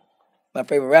rapper though? My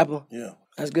favorite rapper? Yeah.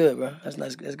 That's good, bro. That's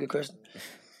nice. That's a good question.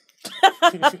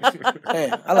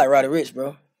 Man, I like Roddy Ricch,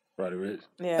 bro. Roddy Ricch.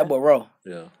 Yeah. That boy raw.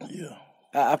 Yeah. Yeah.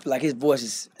 I feel like his voice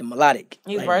is melodic.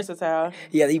 He's like, versatile.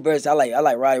 Yeah, he versatile. I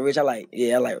like Roddy Ricch. I like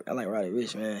Roddy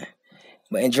Ricch, man.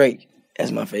 But and Drake.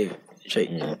 That's my favorite.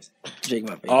 Drake, my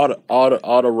favorite.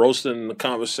 All the roasting, the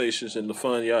conversations, and the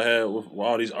fun y'all had with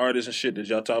all these artists and shit. Did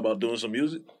y'all talk about doing some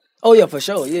music? Oh yeah, for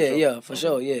sure. Yeah, for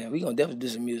sure. Yeah, we gonna definitely do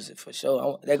some music for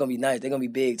sure. They're gonna be nice. They're gonna be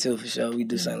big too for sure. We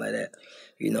do something like that.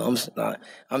 You know, I'm just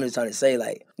trying to say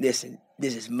like, listen,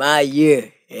 this is my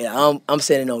year. Yeah, I'm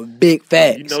sending on big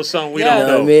facts. You know something we don't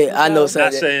know. What I mean? I know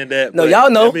something. Not saying that. No, y'all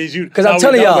know. Because I'm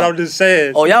telling y'all. But I'm just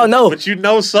saying. Oh, y'all know. But you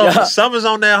know something. Something's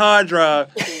on that hard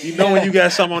drive. You know when you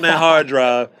got something on that hard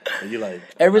drive, and you're like,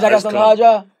 every time I got something on the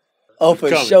hard drive. Oh,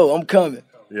 for sure, I'm coming.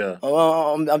 Yeah.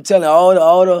 I'm telling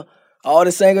all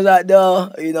the singers out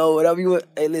there. You know, whatever you want.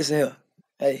 Hey, listen here.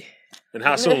 Hey. And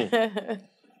how soon?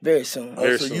 Very soon.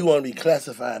 Oh, so you want to be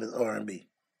classified as R&B?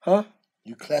 Huh?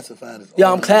 You classified as R&B?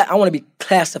 Yeah, I want to be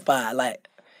classified like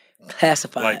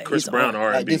Chris Brown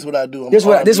R&B. Like, this is what I do. This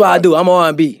what I do. I'm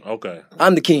R&B. Okay.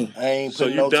 I'm the king. I ain't So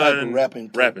putting you no type done of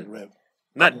rapping.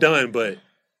 Not done, but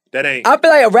that ain't. I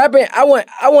feel like rapping. I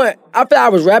feel like I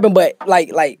was rapping, but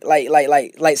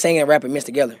like singing and rapping mixed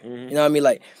together. Mm-hmm. You know what I mean?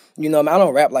 Like, you know, I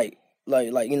don't rap like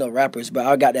you know rappers, but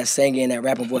I got that singing and that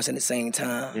rapping voice at the same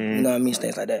time. Mm-hmm. You know what I mean?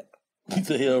 Things like that. You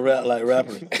said he'll rap like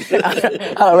rappers.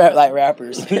 I don't rap like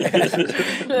rappers.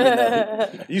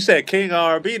 You said King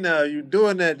R&B now. You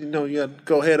doing that? You know, you gotta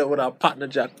go head up with our partner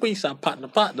Jacquees. Our partner,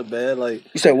 man. Like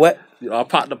you said what? Our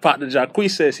partner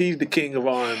Jacquees says he's the king of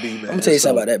R&B, man. I'm gonna tell you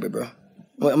something about that, bro.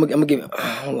 I'm gonna give it.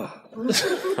 Hold on.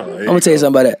 I'm gonna tell you something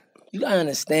about that. You gotta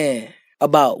understand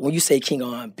about when you say king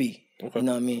of R&B. Okay. You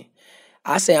know what I mean?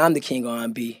 I say I'm the king of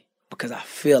R&B because I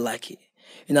feel like it.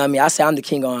 You know what I mean? I say I'm the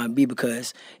king of R&B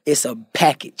because it's a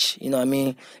package. You know what I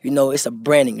mean? You know, it's a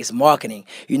branding, it's marketing.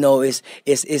 You know, it's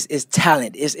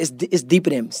talent. It's deeper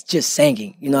than just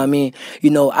singing. You know what I mean? You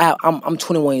know, I'm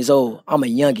 21 years old. I'm a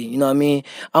youngin. You know what I mean?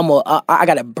 I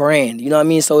got a brand. You know what I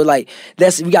mean? So like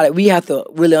we have to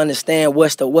really understand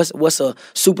what's a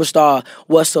superstar.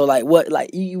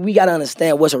 We gotta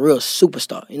understand what's a real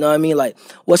superstar. You know what I mean? Like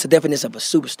what's the definition of a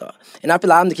superstar? And I feel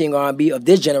like I'm the king of R&B of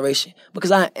this generation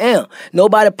because I am.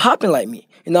 Nobody popping like me.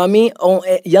 You know what I mean?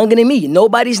 Younger than me.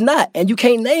 Nobody's not. And you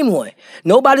can't name one.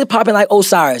 Nobody's popping like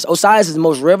Osiris. Osiris is the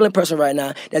most relevant person right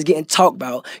now that's getting talked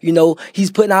about. You know,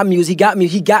 he's putting out music.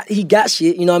 He got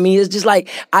shit. You know what I mean? It's just like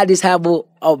I just have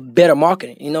a better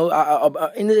marketing. You know,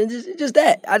 and it's just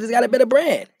that. I just got a better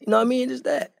brand. You know what I mean? Just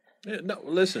that. Yeah, no,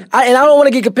 listen. I don't want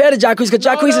to get compared to Jacquees because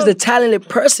Jacquees is a talented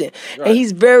person. Right. And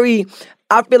he's very...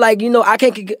 I feel like, you know, I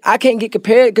can't get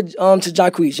compared to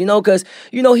Jacquees, you know, because,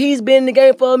 you know, he's been in the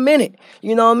game for a minute,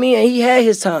 you know what I mean? And he had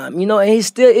his time, you know, and he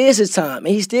still is his time,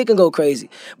 and he still can go crazy.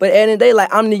 But at the end of the day, like,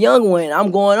 I'm the young one, and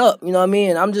I'm going up, you know what I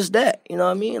mean? And I'm just that, you know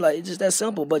what I mean? Like, it's just that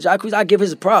simple. But Jacquees, I give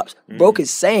his props. Bro can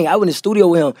sing. I went in the studio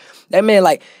with him. That man,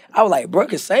 like, I was like, bro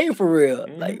can sing for real.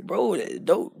 Like, bro,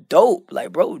 dope.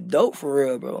 Like, bro, dope for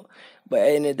real, bro. But at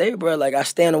the end of the day, bro, like, I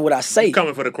stand on what I say. You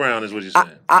coming for the crown is what you're saying.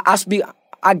 I speak...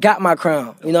 I got my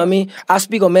crown. You know what I mean? I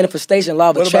speak on manifestation, law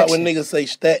of attraction. What about when niggas say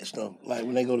stats though? Like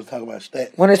when they go to talk about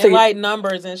stats. When they say like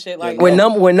numbers and shit like when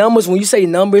you say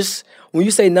numbers,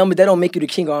 they don't make you the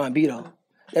king of R&B though.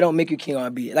 They don't make you king of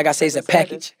R&B. Like I say, it's a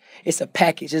package. It's a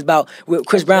package. It's about with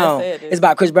Chris Brown. It's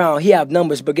about Chris Brown. He have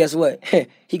numbers, but guess what?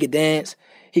 He could dance.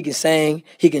 He can sing.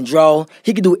 He can draw.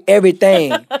 He can do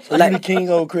everything. So like, you the king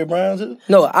on Chris Brown too?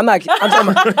 No, I'm not.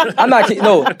 I'm not.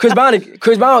 No, Chris Brown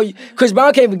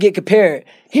can't even get compared.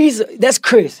 That's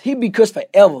Chris. He be Chris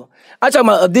forever. I'm talking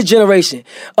about of this generation,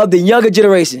 of the younger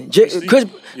generation.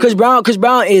 Chris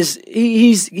Brown is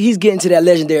he's getting to that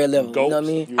legendary level. Goat. You know what I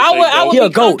mean? I would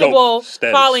be comfortable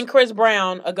calling Chris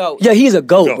Brown a GOAT. Yeah, he's a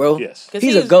GOAT, bro. Yes.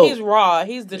 He's a GOAT. He's raw.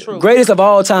 He's the truth. Greatest of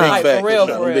all time. Like, for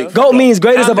real. GOAT means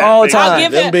greatest of all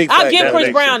time. I'll give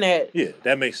Chris Brown that. Yeah,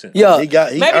 that makes sense. Yeah.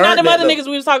 Maybe not the other niggas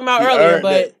we was talking about earlier,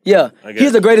 but yeah,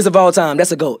 he's the greatest of all time.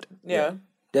 That's a GOAT. Yeah.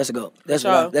 That's a GOAT. That's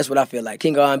what I feel like.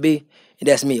 King of R&B, and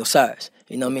that's me, Osiris.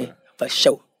 You know what I mean? For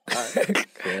sure.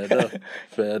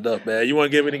 Fair enough, man. You want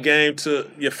to give any game to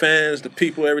your fans, the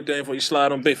people, everything before you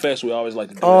slide on Big Facts? We always like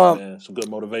to do that, man. Some good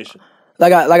motivation. I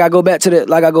go back.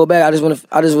 I just want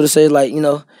to say, like, you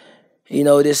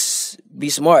know, this be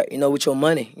smart, you know, with your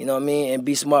money, you know what I mean, and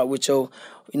be smart with your,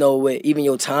 you know, with even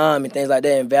your time and things like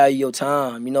that, and value your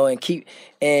time, you know, and keep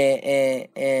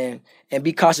and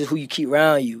be cautious who you keep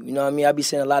around you. You know what I mean? I be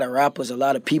seeing a lot of rappers, a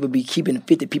lot of people be keeping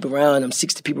 50 people around them,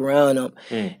 60 people around them,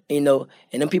 you know,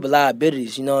 and them people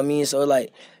liabilities, you know what I mean? So,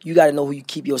 like, you got to know who you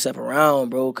keep yourself around,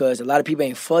 bro, because a lot of people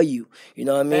ain't for you, you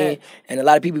know what I mean? And a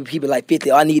lot of people like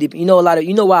 50, I need it. You know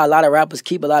why a lot of rappers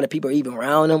keep a lot of people even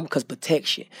around them? Because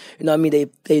protection. You know what I mean?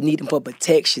 They need them for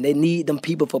protection. They need them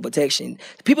people for protection.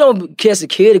 People don't care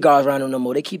security guards around them no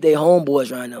more. They keep their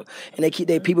homeboys around them, and they keep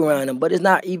their people around them. But it's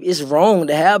it's wrong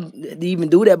to even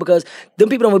do that because them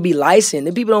people don't be licensed.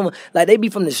 Them people don't like they be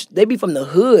from the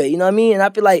hood. You know what I mean? And I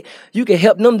feel like you can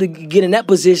help them to get in that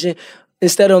position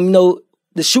instead of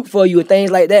to shoot for you and things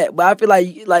like that. But I feel like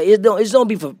it don't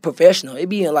be for professional. It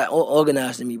be like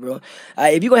organized to me, bro.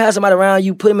 If you gonna have somebody around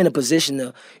you, put them in a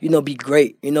position to be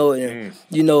great. And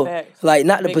like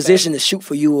not the position to shoot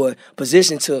for you or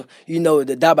position to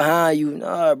to die behind you.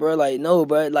 Nah, bro. Like no,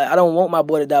 bro. Like I don't want my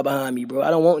boy to die behind me, bro. I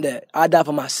don't want that. I die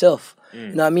for myself. You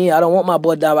know what I mean? I don't want my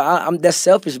boy to die. That's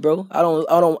selfish, bro. I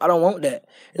don't want that.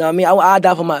 You know what I mean? I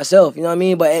die for myself. You know what I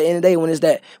mean? But at the end of the day,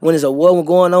 when there's a war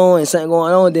going on and something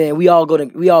going on, then we all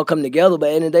come together. But at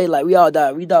the end of the day, like we all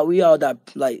die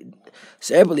like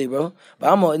separately, bro.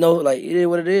 But I'm gonna like it is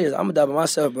what it is. I'm gonna die for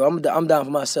myself, bro. I'm down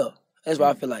for myself. That's what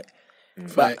I feel like.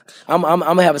 But I'm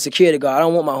gonna have a security guard. I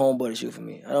don't want my homeboy to shoot for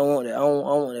me. I don't want that. I don't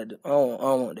want that. I don't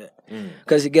want that.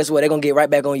 Because guess what? They're gonna get right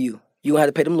back on you. You gonna have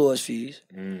to pay them lawyers fees.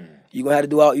 You gonna have to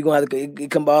do all. You gonna have to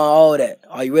combine all that.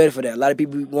 Are you ready for that? A lot of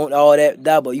people want all that,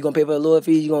 but you gonna pay for the lawyer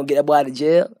fees. You gonna get that boy out of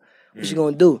jail. What you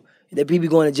gonna do? That people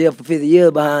going to jail for 50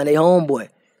 years behind their homeboy.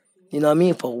 You know what I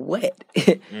mean? For what?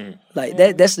 Like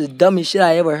that's the dumbest shit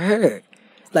I ever heard.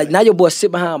 Like now your boy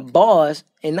sit behind bars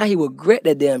and now he regret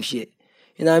that damn shit.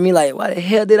 You know what I mean? Like why the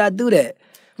hell did I do that?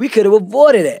 We could have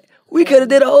avoided that. We could have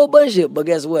did a whole bunch of shit. But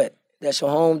guess what? That's your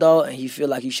home dog, and he feel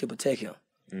like you should protect him.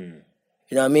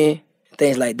 You know what I mean?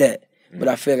 Things like that. But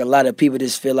I feel like a lot of people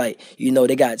just feel like,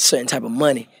 they got certain type of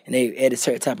money and they at a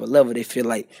certain type of level, they feel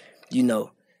like,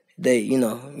 they, you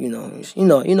know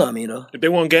what I mean though. If they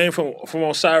want game from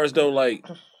Osiris though, like,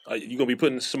 are you gonna be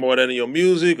putting some more of that in your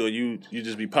music, or you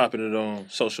just be popping it on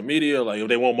social media? Like, if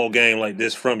they want more game like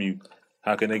this from you,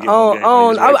 how can they get more game?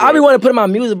 I be wanting to put in my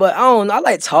music, but I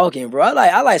like talking, bro.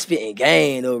 I like spitting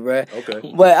game though, bro.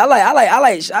 Okay. But I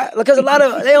like because a lot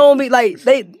of they don't be like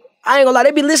I ain't gonna lie,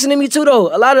 they be listening to me too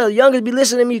though. A lot of youngers be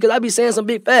listening to me because I be saying some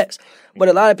big facts. But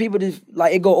a lot of people just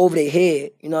like it go over their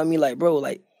head. You know what I mean? Like, bro,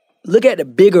 like look at the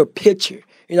bigger picture.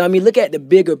 You know what I mean? Look at the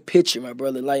bigger picture, my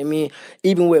brother. Like, I mean,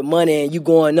 even with money and you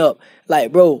going up,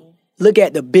 like, bro, look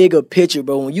at the bigger picture,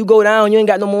 bro. When you go down, you ain't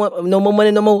got no more money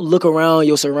no more. Look around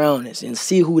your surroundings and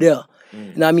see who there. You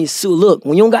know what I mean? So look,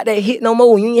 when you don't got that hit no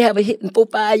more, when you ain't have a hit in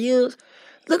 4-5 years,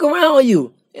 look around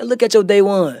you. And look at your day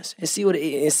ones and see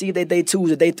and see that day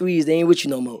twos or day threes, they ain't with you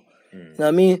no more. You know what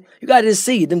I mean? You gotta just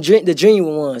see them the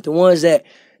genuine ones, the ones that's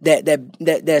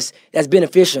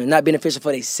beneficial and not beneficial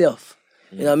for themselves.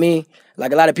 You know what I mean?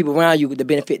 Like a lot of people around you to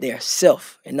benefit their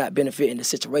self and not benefiting the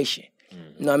situation.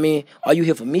 You know what I mean? Are you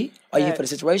here for me? Are you here for the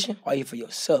situation? Or are you here for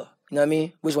yourself? You know what I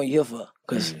mean? Which one you here for?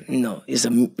 Because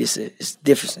it's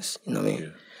differences. You know what I mean? Yeah.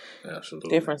 Absolutely.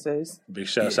 Differences. Big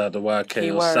shouts out to YK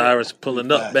Keyword. Osiris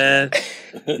pulling up, man.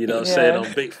 You know what I'm saying?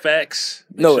 On Big Facts.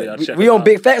 Make No, sure y'all check we him on out.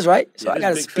 Big Facts, right? So Yeah, I this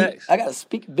gotta Big speak. Facts. I gotta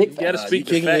speak big You facts. gotta speak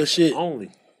the kicking your facts shit.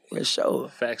 only. For sure.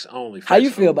 Facts only. How you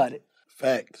Facts feel only. about it?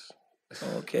 Facts.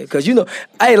 Okay, because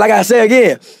hey, like I say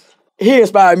again, he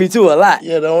inspired me too a lot.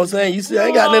 Yeah, know what I'm saying? You see, I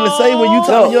ain't got nothing to say when you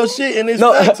telling your shit and it's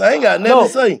facts. I ain't got nothing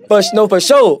to say. For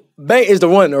sure. Bank is the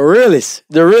realest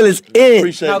in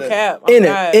Appreciate that. cap. in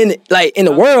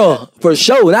the world, for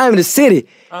sure. Not even the city,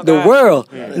 the world.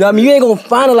 You know what I mean? You ain't gonna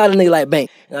find a lot of niggas like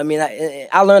Bank. You know what I mean?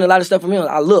 I learned a lot of stuff from him.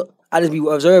 I just be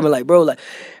observing, like, bro, like,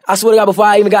 I swear to God, before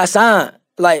I even got signed,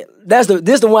 like, this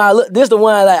the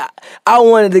one like I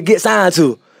wanted to get signed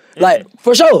to. Like,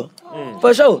 for sure.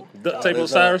 For sure. Duct tape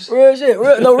Osiris. Real shit.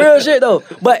 Real shit though.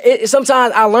 But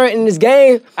sometimes I learned in this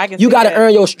game, you gotta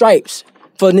earn your stripes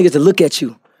for niggas to look at you.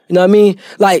 You know what I mean?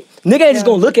 Like, nigga ain't just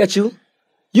gonna look at you.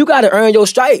 You gotta earn your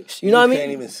stripes. You know what I mean?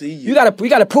 Can't even see you. You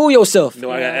gotta prove yourself. No,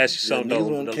 I gotta ask you something though.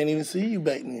 Niggas can't even see you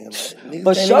back then. Like, niggas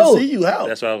For can't sure. even see you how.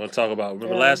 That's what I was gonna talk about.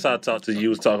 Remember last time I talked to you, you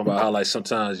was talking about how like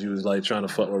sometimes you was like trying to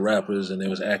fuck with rappers and they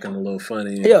was acting a little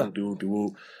funny. And Yeah.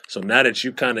 doo-doo-doo. So now that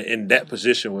you kind of in that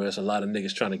position where it's a lot of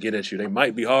niggas trying to get at you, they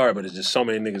might be hard, but it's just so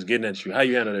many niggas getting at you. How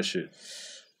you handle that shit?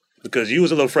 Because you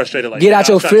was a little frustrated. Like, Get out I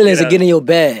your was trying to feelings and out- get in your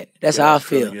bag. That's how I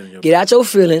feel. Get out your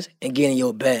feelings and get in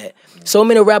your bag. So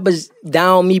many rappers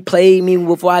down me, played me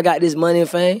before I got this money and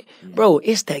fame. Bro,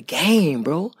 it's the game,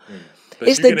 bro. But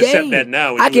It's you the can accept game. that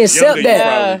now. When I you can was younger, accept you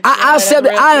that. probably-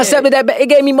 I accepted that. It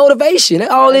gave me motivation.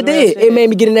 That's all it did. It made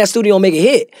me get in that studio and make it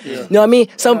hit. You know what I mean?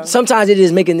 Sometimes it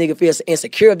is making a nigga feel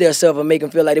insecure of themselves and make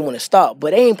them feel like they want to stop.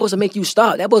 But they ain't supposed to make you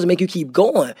stop. That's supposed to make you keep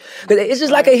going. Because it's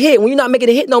just like a hit. When you're not making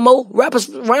a hit no more, rappers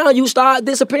around you start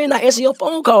disappearing, not answering your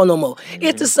phone call no more.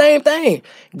 It's the same thing.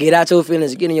 Get out your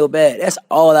feelings, get in your bag. That's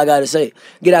all I got to say.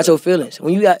 Get out your feelings.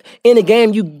 When you got in the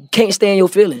game, you can't stay in your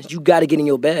feelings. You got to get in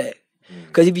your bag.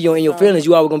 Because if you're in your feelings,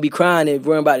 you always going to be crying and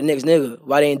worrying about the next nigga.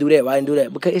 Why they didn't do that? Why they didn't do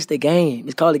that? Because it's the game.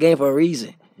 It's called the game for a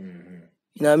reason.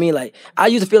 You know what I mean? Like, I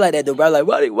used to feel like that, though, bro. Like,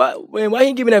 why he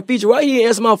ain't give me that feature? Why he ain't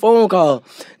answer my phone call?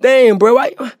 Damn, bro,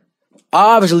 why?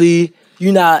 Obviously,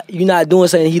 you not doing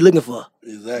something he looking for.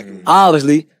 Exactly.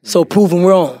 Obviously. So prove him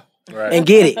wrong. Right. And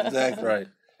get it. Exactly. Right.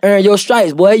 Earn your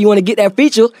stripes, boy. You want to get that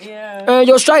feature? Yeah. Earn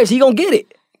your stripes. He gonna get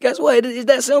it. Guess what? It's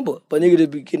that simple. But niggas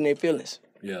just be getting their feelings.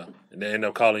 Yeah. And they end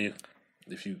up calling you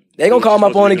if you. They gonna call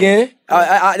my phone again.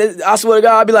 I swear to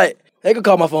God, I'll be like, they could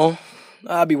call my phone.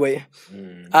 I'll be waiting.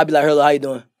 I'll be like, hello, how you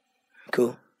doing?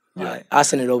 Cool. All right, I'll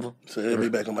send it over. So it'll be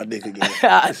back on my dick again.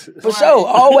 For sure.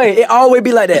 Always. It always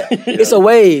be like that. It's a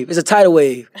wave. It's a tidal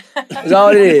wave. That's all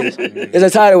it is. It's a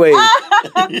tidal wave.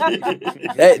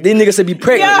 These niggas should be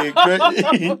pregnant.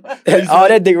 All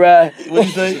that dick ride. What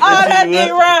you say? All that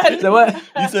dick ride. So what?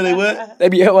 You said they what? They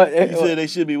be what? You said they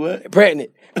should be what?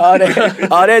 Pregnant. All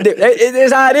that dick.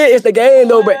 It's how it is. It's the game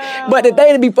though. But the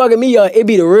thing that be fucking me up, it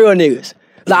be the real niggas.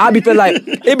 Like I be feeling like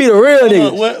it be the real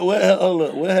niggas. Hold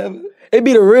up. What happened? It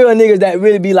be the real niggas that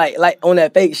really be like on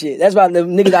that fake shit. That's why the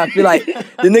niggas I feel like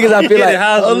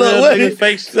Hold up, what?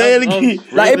 Fake say it again.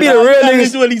 Like it be the real niggas.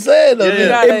 That's what he said though.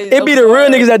 It be the real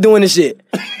niggas that doing this shit.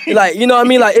 Like, you know what I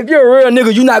mean? Like if you're a real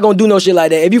nigga, you not gonna do no shit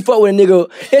like that. If you fuck with a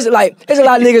nigga, it's a lot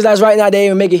of niggas that's right now they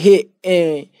even make a hit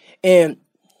and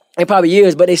probably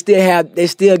years, but they still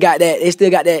got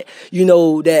that, you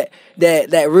know, that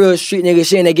real street nigga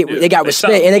shit, and they got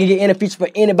respect, and they can get in a feature for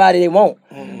anybody they want.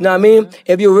 You know what I mean?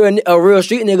 If you're a real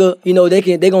street nigga, you know,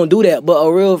 they gonna do that. But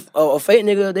a fake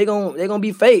nigga, they gonna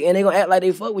be fake, and they gonna act like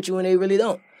they fuck with you when they really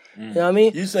don't. You know what I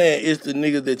mean? You saying it's the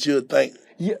nigga that you'll think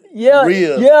real.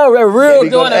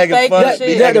 Doing a fake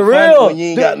shit. That the real. When you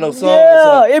ain't got no song.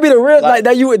 Yeah, it be the real like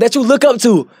that you look up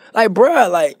to. Like,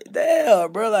 bruh, like,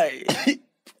 damn, bruh, like.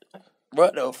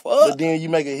 What the fuck? But then you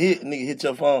make a hit, nigga hit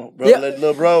your phone, bro. Let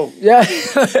little bro. Yeah.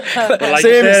 But like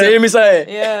see me say.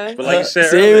 Yeah. But like you said,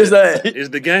 see me say. It's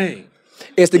the game.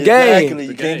 It's the game. Exactly.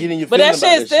 You can't get in your But that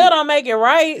feelings shit still don't make it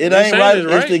right. It ain't right.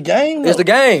 It's the game. Though. It's the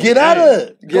game. Get out of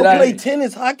it. Go out play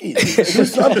tennis, hockey. Do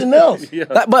something else.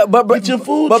 Like, but get your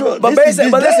food truck. But listen,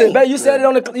 babe, he said it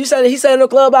on the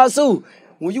Clubhouse too.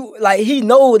 When you like, he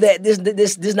know that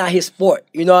this not his sport.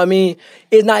 You know what I mean?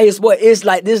 It's not his sport. It's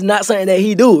like this is not something that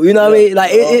he do. You know what I mean?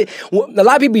 Like a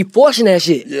lot of people be forcing that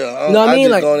shit. Yeah, you know what I mean?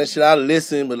 Just like go on that shit. I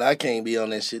listen, but I can't be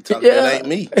on that shit talking. That ain't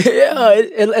me. Yeah,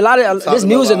 a lot of this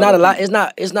music not a lot.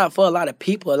 It's not for a lot of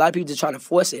people. A lot of people just trying to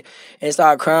force it and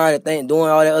start crying and doing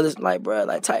all that other. Like, bro,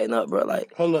 like tighten up, bro.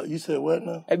 Like, hold up, you said what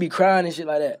now? They be crying and shit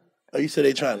like that. Oh, you said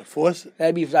they trying to force it?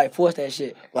 They be like force that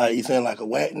shit. Like you saying like a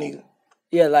whack nigga?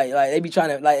 Yeah, like they be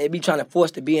trying to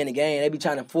force to be in the game. They be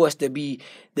trying to force to be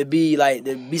somebody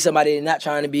they're not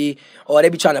trying to be, or they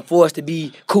be trying to force to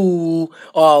be cool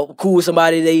or cool with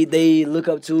somebody they look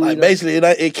up to. Like, you know? Basically,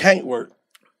 it can't work.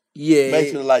 Yeah,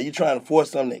 basically, like you trying to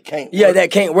force something that can't. Yeah, work.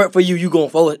 that can't work for you. You gonna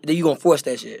force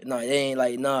that shit. No, they ain't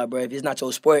like bro. If it's not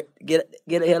your sport, get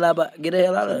the hell out of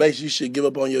it. Basically, you should give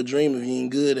up on your dream if you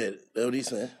ain't good at it. That's what he's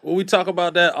saying. Well, we talk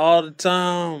about that all the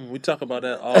time. But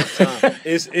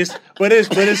listen.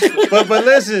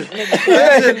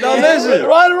 Listen.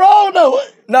 Right or wrong though.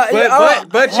 No,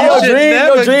 but you should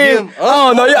never give up. I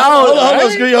don't know. Hold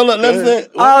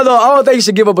on. I don't think you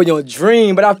should give up on your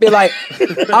dream, but I feel like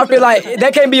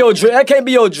that can't be your dream. That can't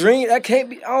be your dream. That can't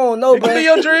be. I don't know, it could be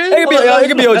your dream. It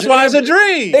could be your dream. That's why it's a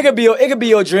dream. It could be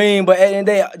your dream, but at the end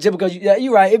of the day, just because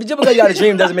you're right. If just because you got a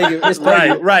dream doesn't make it. It's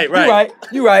right.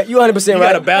 You right. You 100% right. You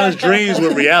gotta balance dreams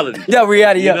with reality. Yeah,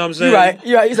 reality. You know what I'm saying?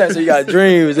 You right. You said so. You got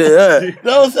dreams. You know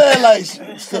what I'm saying? Like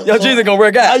your dreams ain't gonna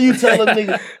work out. How you tell a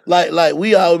nigga like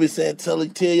we always be saying tell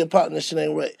your partner shit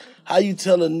ain't right. How you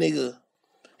tell a nigga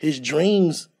his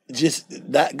dreams just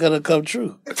not gonna come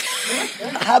true?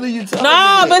 How do you tell?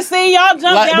 Nah, but see, y'all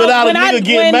jump down without a nigga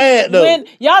getting mad though. When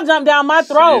y'all jump down my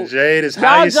throat. Jade, it's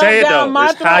how you say it though.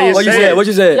 What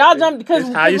you said? Y'all jump because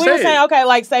we were saying okay,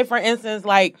 like say for instance,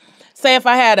 like say if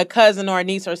I had a cousin or a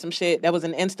niece or some shit that was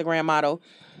an Instagram model,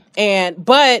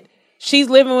 but she's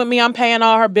living with me, I'm paying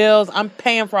all her bills, I'm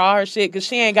paying for all her shit because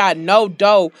she ain't got no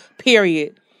dough,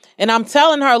 period. And I'm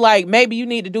telling her like maybe you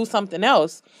need to do something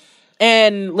else.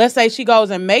 And let's say she goes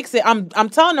and makes it. I'm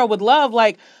telling her with love,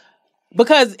 like,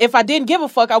 because if I didn't give a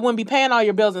fuck, I wouldn't be paying all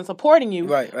your bills and supporting you.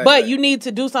 But you need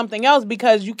to do something else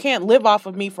because you can't live off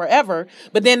of me forever.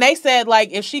 But then they said,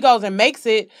 like, if she goes and makes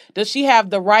it, does she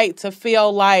have the right to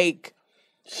feel like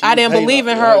I didn't believe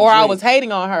in her or I was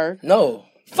hating on her? No.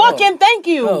 Fucking thank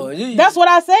you. That's what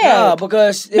I said. Nah,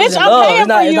 because bitch, I'm paying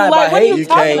for you. Like, what are you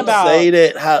talking about? You can't say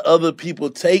that how other people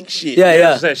take shit.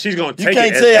 Yeah. She's gonna take it. You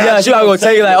can't say how she's gonna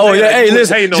take it like, oh yeah, hey,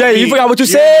 listen, Jay, you forgot what you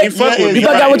said? You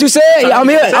forgot what you said? Yeah,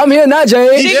 I'm here now,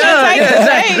 Jay. She gonna take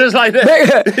it. Just like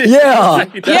that. Yeah.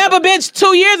 Yeah, but bitch,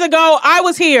 2 years ago, I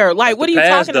was here. Like, what are you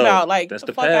talking about? Like, that's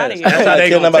the fuck out of here. That's how they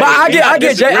gonna But I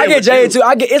get Jay too.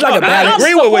 It's like a balance. I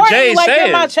agree with what Jay like, said.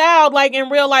 You're my child. Like in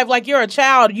real life, like you're a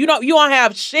child. You don't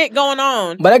have shit going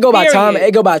on. But that go by time.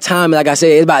 It go by time. Like I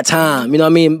said, it's by time. You know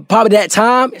what I mean? Probably that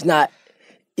time. It's not.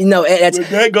 You know,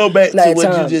 that go back to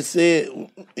what you just said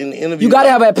in the interview. You gotta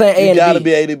have a plan A and B. You gotta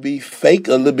be able to be fake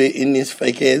a little bit in this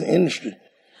fake ass industry.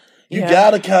 You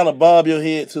gotta kind of bob your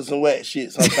head to some whack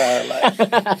shit sometimes. Like,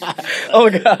 oh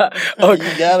God,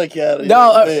 you gotta kind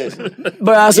of.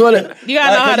 But I swear to you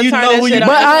gotta know how to turn that shit. But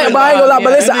I ain't gonna lie.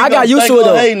 But listen, I got used to it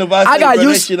though. I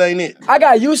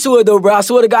got used to it though, bro. I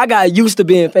swear to God, I got used to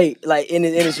being fake, like in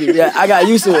this industry. Yeah, I got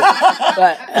used to it.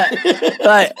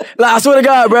 Like I swear to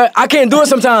God, bro, I can't do it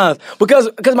sometimes because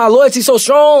my loyalty's so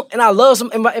strong, and I love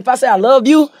some. If I say I love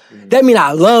you, that mean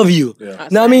I love you. You know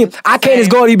what I mean? I can't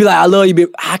just go to you and be like, I love you,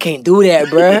 but I can't do that,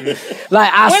 bruh.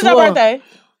 Like, I When's swear. your birthday?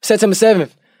 September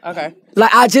 7th. Okay. Like,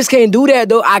 I just can't do that,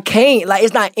 though. I can't. Like,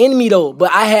 it's not in me, though.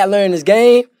 But I had learned this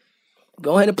game.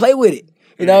 Go ahead and play with it.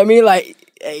 You know what I mean? Like,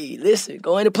 hey, listen,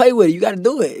 go ahead and play with it. You got to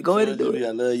do it. Go ahead and do it. I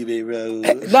love you,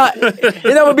 baby. Nah, it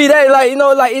never be that. Like, you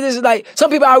know, like, it is like, some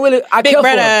people I Big care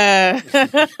brother.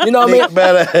 for. You know what I mean?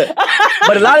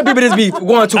 But a lot of people just be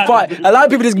going too far. A lot of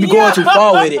people just be going too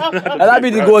far with it. A lot of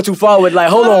people just going too far with it. Like,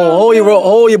 hold on, hold your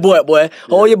boy.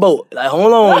 Hold your boat. Like,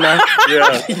 hold on now.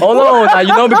 Hold on now. You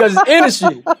know, because it's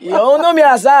industry. You don't know me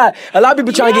outside. A lot of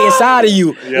people trying to get inside of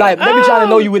you. Like, they be trying to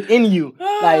know you within you.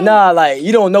 Like, nah, like,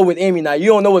 you don't know within me now. You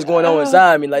don't know what's going on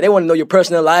inside me. Like, they want to know your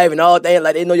personal life and all things.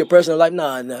 Like, they know your personal life.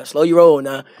 Nah, slow your roll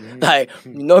now. Like,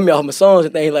 you know me off my songs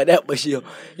and things like that. But you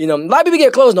know, a lot of people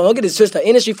get close now. Don't get it twisted.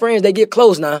 Industry friends, they get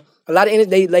close now. A lot of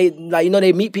they like, you know,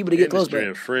 they meet people to get close. Industry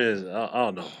and friends, I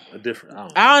don't know, a different.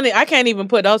 I can't even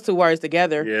put those two words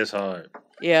together. Yeah, it's hard.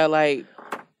 Yeah, like.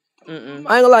 I ain't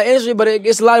gonna lie, industry, but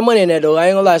it's a lot of money in there though. I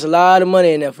ain't gonna lie, it's a lot of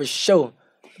money in there for sure.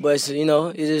 But it's, you know,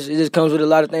 it just comes with a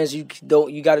lot of things you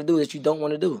got to do that you don't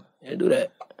want to do. You do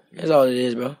that. That's all it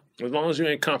is, bro. As long as you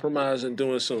ain't compromising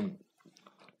doing some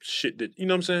shit that, you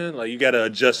know what I'm saying? Like, you got to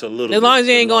adjust a little bit. As long as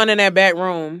you ain't going in that back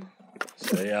room.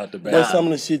 Stay out the back. What's some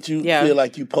of the shit you feel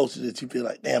like you posted that you feel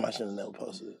like, damn, I should have never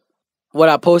posted it? What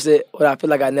I posted, what I feel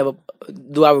like I never,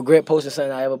 do I regret posting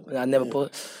something I never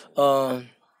posted? One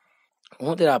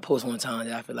thing I post one time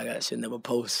that I feel like I should never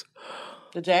post.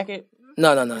 The jacket?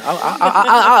 No.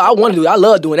 I want to do it. I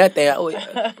love doing that thing.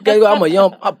 I'm a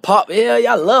young, I pop. Yeah,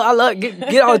 I love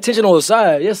get all the attention on the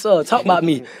side. Yes, sir. Talk about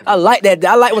me. I like that.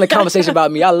 I like when the conversation about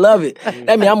me. I love it.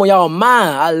 That mean I'm on y'all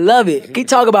mind. I love it. Keep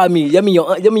talking about me. That mean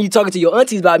you talking to your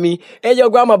aunties about me and your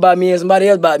grandma about me and somebody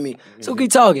else about me. So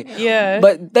keep talking. Yeah.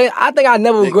 But I think I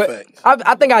never regret.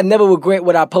 I think I never regret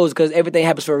what I post because everything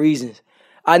happens for reasons.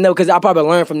 I know because I probably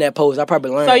learned from that post.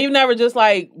 So you never just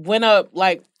like went up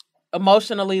like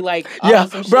emotionally like yeah,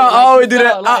 some shit, bro. like, I always do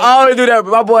that. Like, I always do that.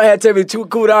 My boy had to tell me to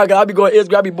cool down because I be going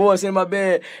Instagram, I be bored sitting in my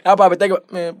bed. I probably think about,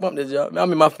 man, bump this job.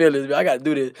 I'm in my feelings, man. I gotta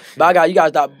do this. But you gotta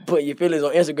stop putting your feelings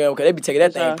on Instagram because they be taking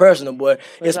that thing personal, boy.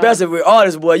 Especially with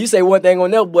artists, boy. You say one thing on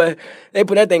there, boy, they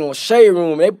put that thing on Shade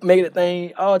Room. They make that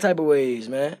thing all type of ways,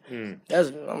 man. I'm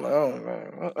like,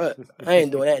 oh, man. I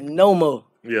ain't doing that no more.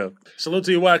 Yeah. Salute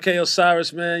to you, YK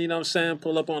Osiris, man. You know what I'm saying?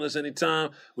 Pull up on us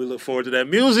anytime. We look forward to that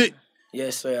music.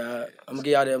 Yes, sir. I'm gonna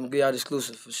get y'all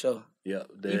exclusive for sure. Yeah.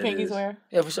 You pinky swear?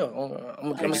 Yeah, for sure.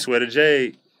 I'm pinky swear to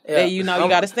Jade. Yeah, you know you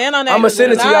gotta stand on that. I'm gonna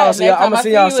send it to y'all. So I'm gonna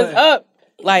send y'all something. Up,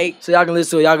 like so y'all can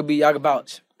listen to it. Y'all can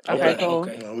vouch. Okay, cool.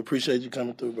 Okay. We appreciate you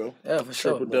coming through, bro. Yeah, for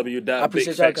sure.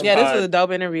 www.bigfactspod. Yeah, this is a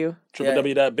dope interview.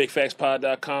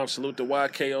 www.bigfactspod.com. Salute to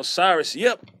YK Osiris.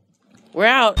 Yep. We're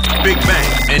out. Big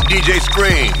Bang and DJ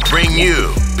Scream bring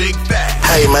you Big Facts.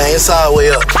 Hey, man, it's all the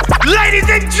way up. Ladies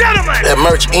and gentlemen. That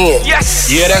merch in. Yes.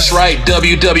 Yeah, that's right.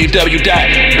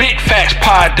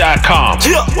 www.bigfactspod.com.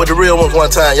 Yeah. With the real ones one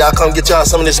time. Y'all come get y'all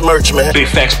some of this merch, man.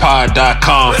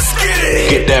 Bigfactspod.com. Let's get it.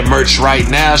 Get that merch right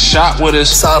now. Shop with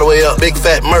us. It's all the way up. Big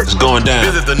Fat merch. It's going down.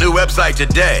 Visit the new website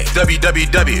today.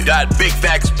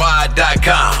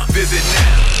 www.bigfactspod.com. Visit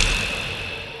now.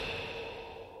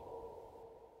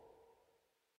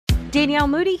 Danielle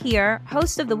Moody here,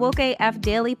 host of the Woke AF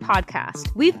Daily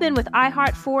podcast. We've been with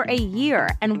iHeart for a year,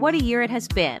 and what a year it has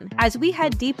been. As we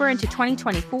head deeper into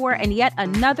 2024 and yet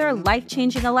another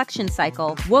life-changing election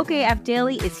cycle, Woke AF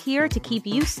Daily is here to keep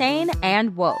you sane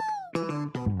and woke.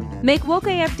 Make Woke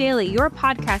AF Daily your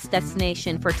podcast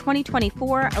destination for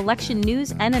 2024 election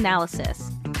news and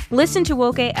analysis. Listen to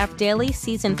Woke AF Daily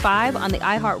Season 5 on the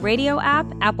iHeartRadio app,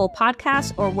 Apple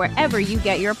Podcasts, or wherever you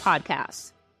get your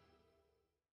podcasts.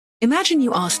 Imagine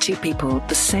you ask two people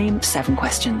the same 7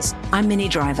 questions. I'm Minnie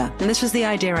Driver, and this was the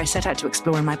idea I set out to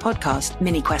explore in my podcast,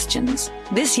 Mini Questions.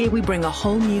 This year, we bring a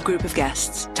whole new group of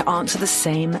guests to answer the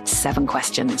same 7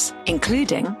 questions,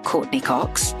 including Courtney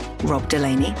Cox, Rob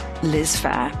Delaney, Liz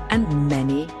Phair, and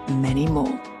many, many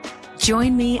more.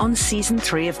 Join me on Season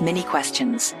 3 of Mini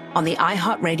Questions on the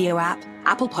iHeartRadio app,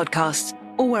 Apple Podcasts,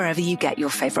 or wherever you get your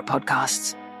favorite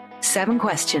podcasts. 7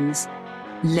 questions,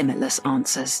 limitless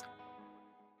answers.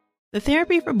 The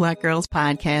Therapy for Black Girls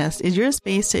podcast is your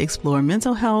space to explore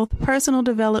mental health, personal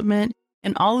development,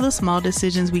 and all of the small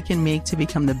decisions we can make to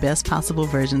become the best possible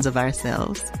versions of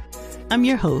ourselves. I'm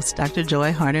your host, Dr.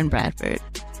 Joy Harden Bradford,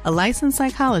 a licensed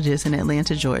psychologist in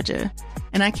Atlanta, Georgia,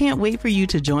 and I can't wait for you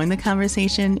to join the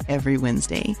conversation every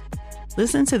Wednesday.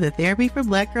 Listen to the Therapy for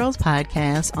Black Girls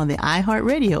podcast on the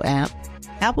iHeartRadio app,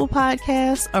 Apple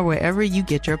Podcasts, or wherever you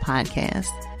get your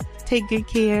podcasts. Take good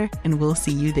care, and we'll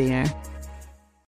see you there.